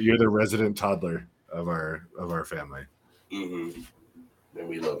 You're the resident toddler of our family. Mm-hmm. And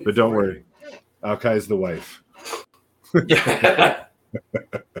we love you. But don't worry. Alkai's the wife.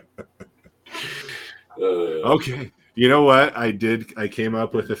 Okay. You know what? I came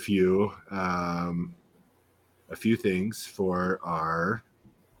up with a few things for our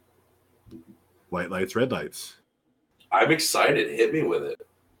white lights, red lights. I'm excited. Hit me with it.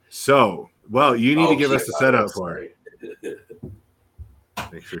 So, well, you need to give us the setup for it.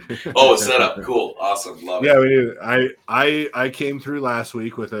 Oh, a setup. Cool. Awesome. Love it. Yeah, we do. I came through last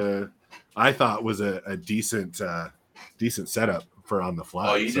week with I thought was a decent setup for on the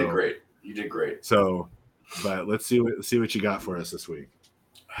fly. Oh, you did great. You did great. So, but let's see what you got for us this week.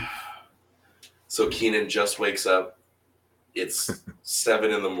 So Keenan just wakes up. It's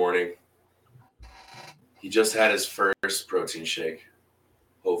 7 a.m. He just had his first protein shake,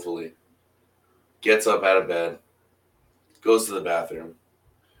 hopefully. Gets up out of bed, goes to the bathroom,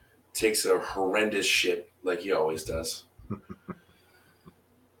 takes a horrendous shit like he always does.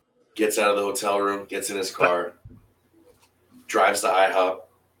 Gets out of the hotel room, gets in his car, drives to IHOP,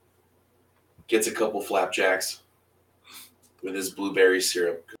 gets a couple flapjacks with his blueberry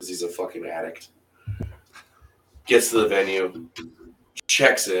syrup because he's a fucking addict. Gets to the venue,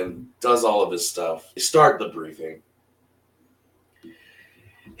 checks in, does all of his stuff. They start the briefing.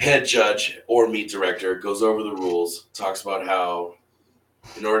 Head judge or meet director goes over the rules, talks about how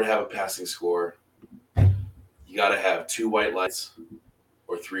in order to have a passing score, you got to have 2 white lights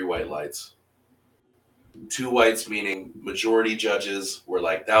or 3 white lights. 2 whites meaning majority judges were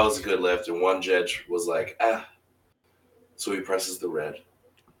like, that was a good lift, and 1 judge was like, so he presses the red.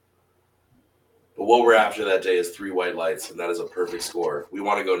 But what we're after that day is 3 white lights, and that is a perfect score. We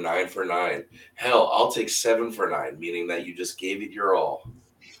want to go 9 for 9. Hell, I'll take 7 for 9, meaning that you just gave it your all.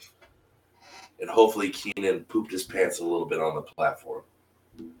 And hopefully Keenan pooped his pants a little bit on the platform,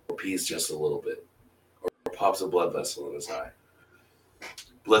 or pees just a little bit, or pops a blood vessel in his eye.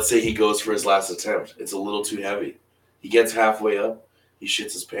 Let's say he goes for his last attempt. It's a little too heavy. He gets halfway up, he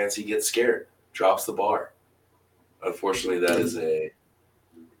shits his pants, he gets scared, drops the bar. Unfortunately, that is a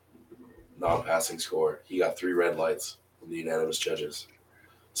non-passing score. He got 3 red lights from the unanimous judges.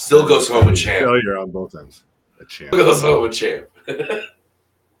 Still goes home a champ. Failure on both ends. A champ. Still goes home a champ. Does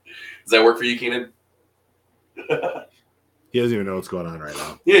that work for you, Keenan? He doesn't even know what's going on right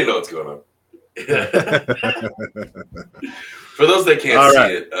now. He didn't know what's going on. For those that can't see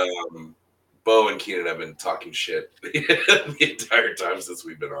it, Bo and Keenan have been talking shit the entire time since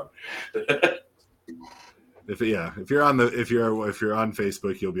we've been on. If you're on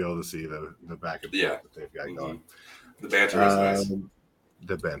Facebook, you'll be able to see the back and forth that they've got going. The banter is nice.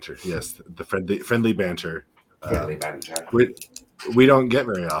 The banter, yes, the friendly banter. Friendly banter. We don't get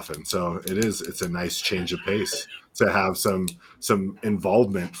very often, so it's a nice change of pace to have some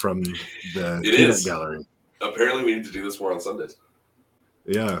involvement from the peanut gallery. Apparently, we need to do this more on Sundays.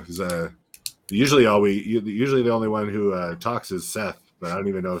 Yeah, because usually the only one who talks is Seth, but I don't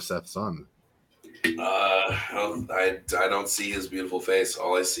even know if Seth's on. I don't see his beautiful face.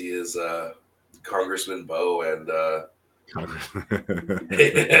 All I see is Congressman Bo and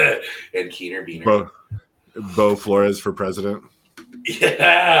and Keener Beaner. Bo Flores for president.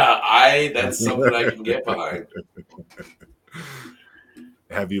 Yeah, that's something I can get behind.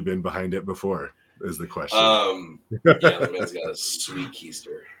 Have you been behind it before? Is the question. Yeah, the man's got a sweet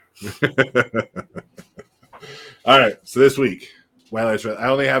keister. All right, so this week, I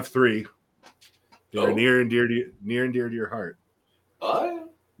only have 3. They're near and dear to your heart. I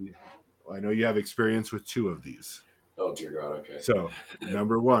know you have experience with 2 of these. Oh dear God! Okay. So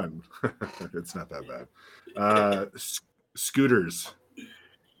number 1, it's not that bad. Scooters.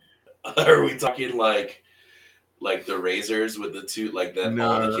 Are we talking like the razors with the 2 like that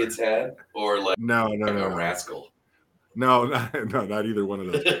all the kids had, or like a rascal? No, not either one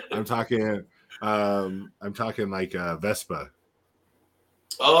of those. I'm talking like a Vespa.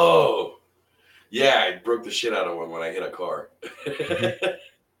 Oh, yeah, I broke the shit out of one when I hit a car.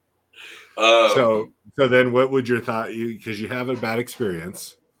 So then what would your thought, because you have a bad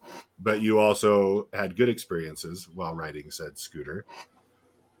experience, but you also had good experiences while riding said scooter.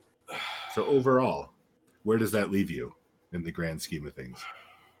 So overall, where does that leave you in the grand scheme of things?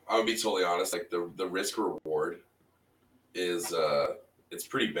 I'm gonna be totally honest. Like the risk reward is it's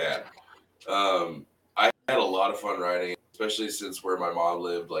pretty bad. I had a lot of fun riding, especially since where my mom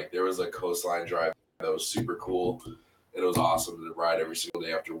lived. Like there was a coastline drive that was super cool. It was awesome to ride every single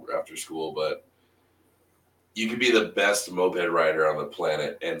day after school. But you could be the best moped rider on the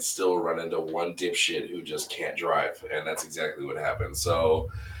planet and still run into one dipshit who just can't drive, and that's exactly what happened. So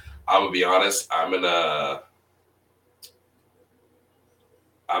I'm gonna be honest. I'm gonna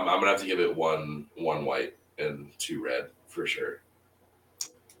have to give it one white and 2 red for sure.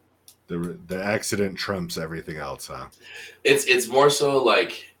 The accident trumps everything else, huh? It's more so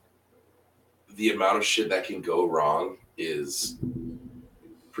like the amount of shit that can go wrong is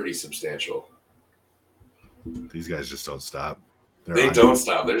pretty substantial. These guys just don't stop. They don't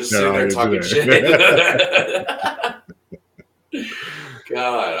stop. They're just sitting there talking shit.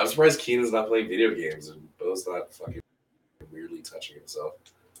 God, I'm surprised Keenan's not playing video games and Bo's not fucking weirdly touching himself.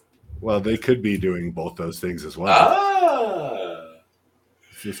 Well, they could be doing both those things as well. Ah!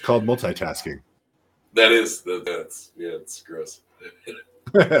 It's called multitasking. That's it's gross.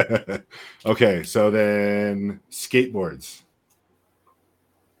 Okay, so then skateboards.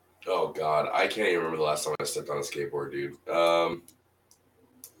 Oh God, I can't even remember the last time I stepped on a skateboard, dude. I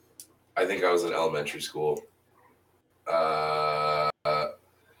think I was in elementary school. From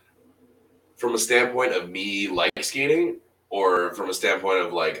a standpoint of me like skating, or from a standpoint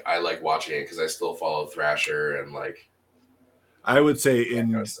of like I like watching it because I still follow Thrasher and like. I would say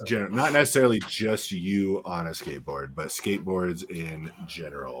in general, not necessarily just you on a skateboard, but skateboards in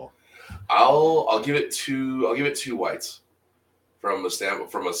general. I'll give it 2. I'll give it 2 whites from a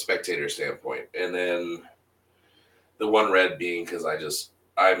spectator standpoint, and then the 1 red being because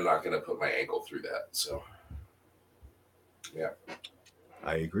I'm not gonna put my ankle through that. So yeah,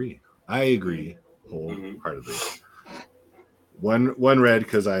 I agree wholeheartedly. One red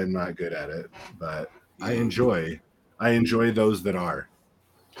because I am not good at it, but I enjoy those that are.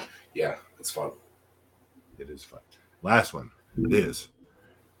 Yeah, it's fun. It is fun. Last one is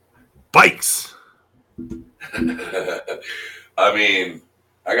bikes. I mean,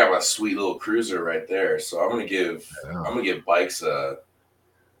 I got my sweet little cruiser right there, so I'm gonna give bikes 3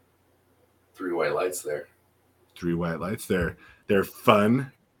 white lights there. 3 white lights. They're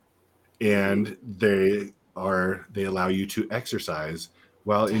fun, and they allow you to exercise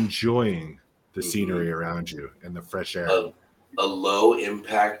while enjoying the scenery around you and the fresh air. A low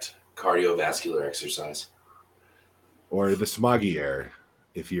impact cardiovascular exercise. Or the smoggy air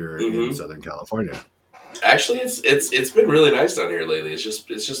if you're in Southern California. Actually, it's been really nice down here lately. It's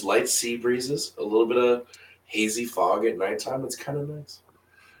just light sea breezes, a little bit of hazy fog at nighttime. It's kind of nice.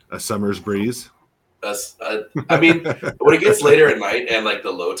 A summer's breeze. I mean, when it gets later at night and like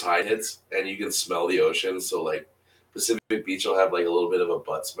the low tide hits and you can smell the ocean, so like Pacific Beach will have like a little bit of a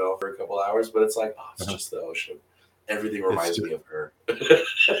butt smell for a couple hours, but it's like, oh, it's just the ocean. Everything reminds me of her.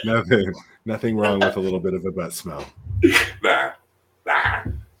 Nothing wrong with a little bit of a butt smell. Nah.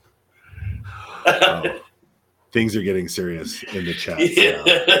 Oh, things are getting serious in the chat.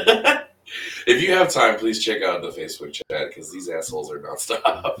 Yeah. If you have time, please check out the Facebook chat because these assholes are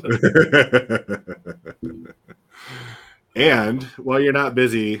nonstop. And while you're not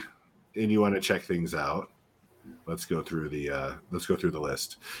busy and you want to check things out, let's go through the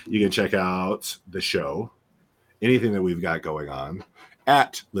list. You can check out the show, anything that we've got going on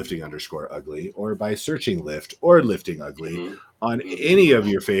at lifting_ugly or by searching Lift or Lifting Ugly on any of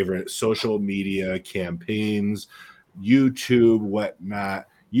your favorite social media campaigns, YouTube, whatnot.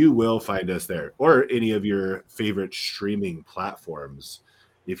 You will find us there, or any of your favorite streaming platforms.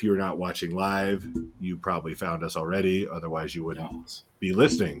 If you're not watching live, you probably found us already. Otherwise, you wouldn't be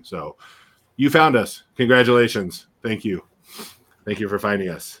listening. So you found us. Congratulations. Thank you. Thank you for finding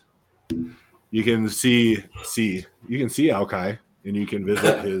us. You can see Alkai, and you can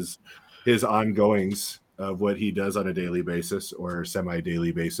visit his ongoings of what he does on a daily basis or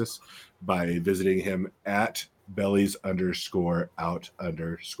semi-daily basis by visiting him at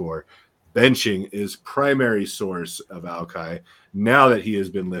bellies_out_. Benching is primary source of Alkai now that he has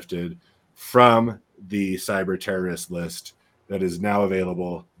been lifted from the cyber terrorist list that is now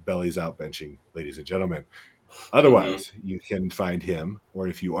available. Bellies Out Benching, ladies and gentlemen. Otherwise, you can find him, or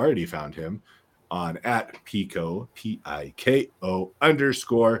if you already found him, on at Pico, PIKO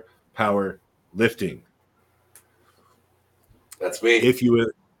 _power lifting. That's me. If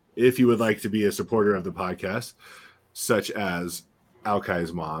you would like to be a supporter of the podcast, such as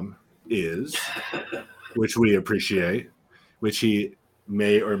Alkai's mom is, which we appreciate, which he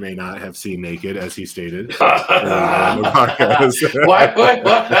may or may not have seen naked, as he stated. Why?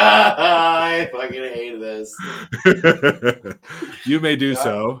 I fucking hate this. You may do God,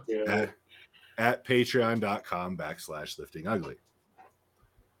 so yeah. at patreon.com/liftingugly.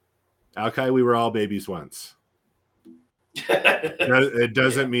 Alki, we were all babies once. It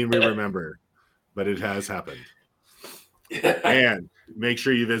doesn't mean we remember, but it has happened. And make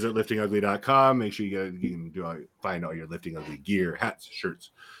sure you visit liftingugly.com. Make sure you can find all your Lifting Ugly gear, hats,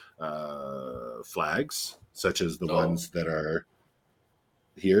 shirts, flags, such as the ones that are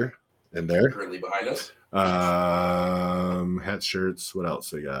here and there. Currently behind us. Hats, shirts. What else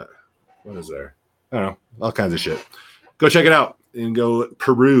they got? What is there? I don't know. All kinds of shit. Go check it out and go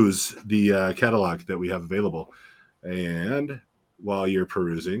peruse the catalog that we have available. And while you're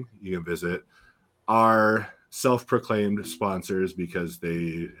perusing, you can visit our self-proclaimed sponsors, because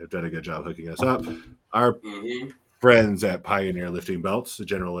they have done a good job hooking us up. Our friends at Pioneer Lifting Belts,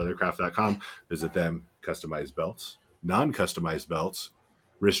 generalleathercraft.com. Visit them. Customized belts, non-customized belts,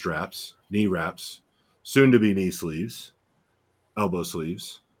 wrist wraps, knee wraps, soon-to-be knee sleeves, elbow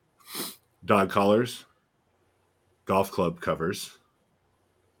sleeves, dog collars, golf club covers.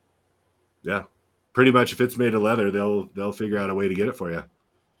 Yeah, pretty much if it's made of leather, they'll figure out a way to get it for you.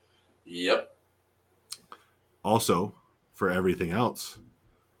 Yep. Also, for everything else,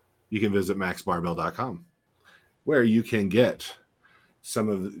 you can visit maxbarbell.com, where you can get some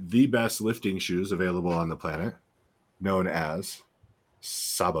of the best lifting shoes available on the planet, known as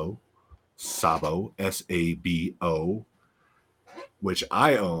Sabo, S-A-B-O, which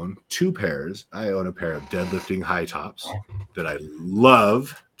I own 2 pairs. I own a pair of deadlifting high tops that I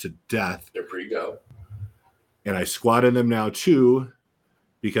love to death. They're pretty go. And I squat in them now too,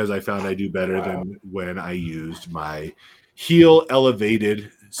 because I found I do better than when I used my heel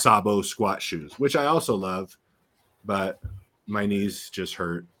elevated Sabo squat shoes, which I also love, but my knees just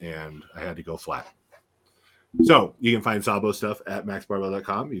hurt and I had to go flat. So you can find Sabo stuff at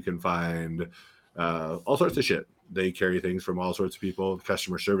maxbarbell.com. You can find all sorts of shit. They carry things from all sorts of people.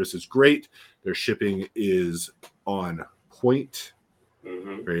 Customer service is great. Their shipping is on point.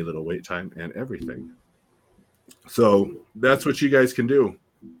 Very little wait time and everything. So that's what you guys can do.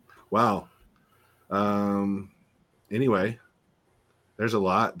 Wow. Anyway, there's a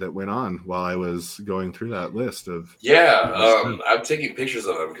lot that went on while I was going through that list of. Yeah, I'm taking pictures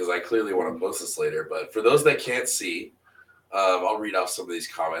of them because I clearly want to post this later. But for those that can't see, I'll read off some of these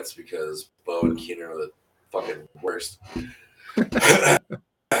comments because Bo and Keenan are the fucking worst.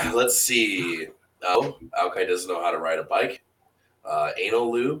 Let's see. Oh, Alki doesn't know how to ride a bike.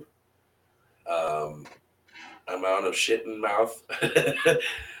 Anal lube. Amount of shit in mouth.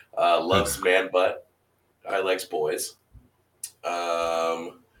 Loves man butt. I likes boys.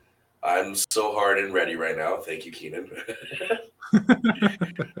 I'm so hard and ready right now. Thank you, Keenan.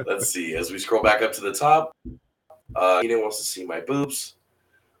 Let's see. As we scroll back up to the top, Keenan wants to see my boobs.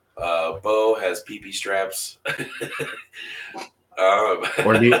 Bo has pee-pee straps. Or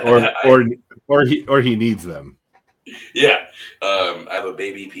he needs them. Yeah. I have a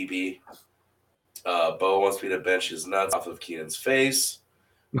baby pee-pee. Bo wants me to bench his nuts off of Keenan's face.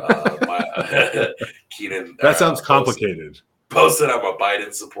 Keenan. That sounds complicated. Posted I'm a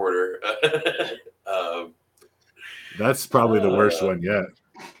Biden supporter. That's probably the worst one yet.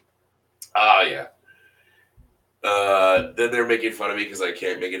 Yeah. Then they're making fun of me because I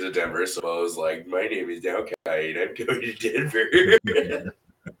can't make it to Denver. So I was like, my name is Alki and I'm going to Denver.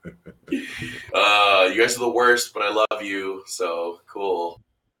 You guys are the worst, but I love you. So cool.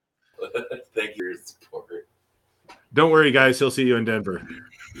 Thank you for your support. Don't worry, guys. He'll see you in Denver.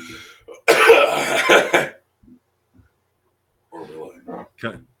 Or will I?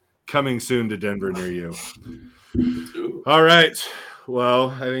 Coming soon to Denver near you. Ooh. All right.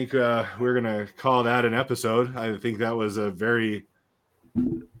 Well, I think we're going to call that an episode. I think that was a very,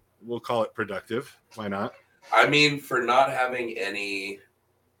 we'll call it productive. Why not? I mean, for not having any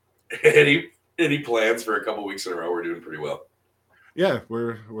plans for a couple weeks in a row, we're doing pretty well. Yeah,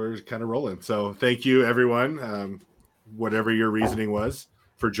 we're kind of rolling. So thank you, everyone. Whatever your reasoning was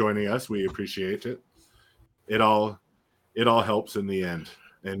for joining us, we appreciate it. It all helps in the end,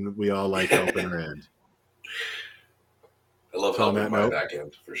 and we all like helping our end. I love helping my back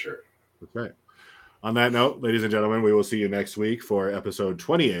end for sure. Okay. On that note, ladies and gentlemen, we will see you next week for episode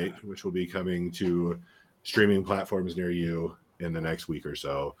 28, which will be coming to streaming platforms near you in the next week or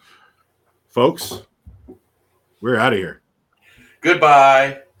so. Folks, we're out of here.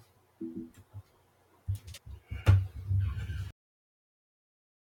 Goodbye.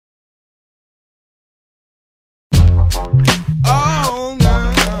 Oh,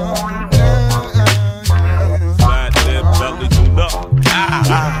 no. Flat lip, belly tuned up.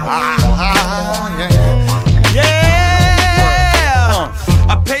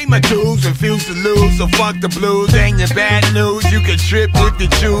 I pay my dues, refuse to lose, so fuck the blues. Ain't your bad news, you can trip if you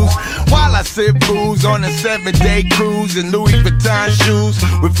choose. While I sip booze on a 7-day cruise in Louis Vuitton shoes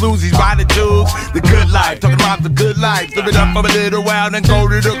with floozies by the Jews. The good life, talking about the good life. Live it up for a little while, then go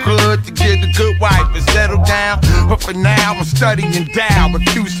to the hood to get a good wife and settle down. But for now, I'm studying down,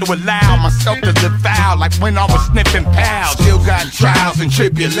 refuse to allow myself to live foul like when I was sniffing pals. Still got trials and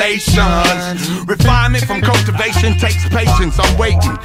tribulations. Refinement from cultivation takes patience. I'm waiting.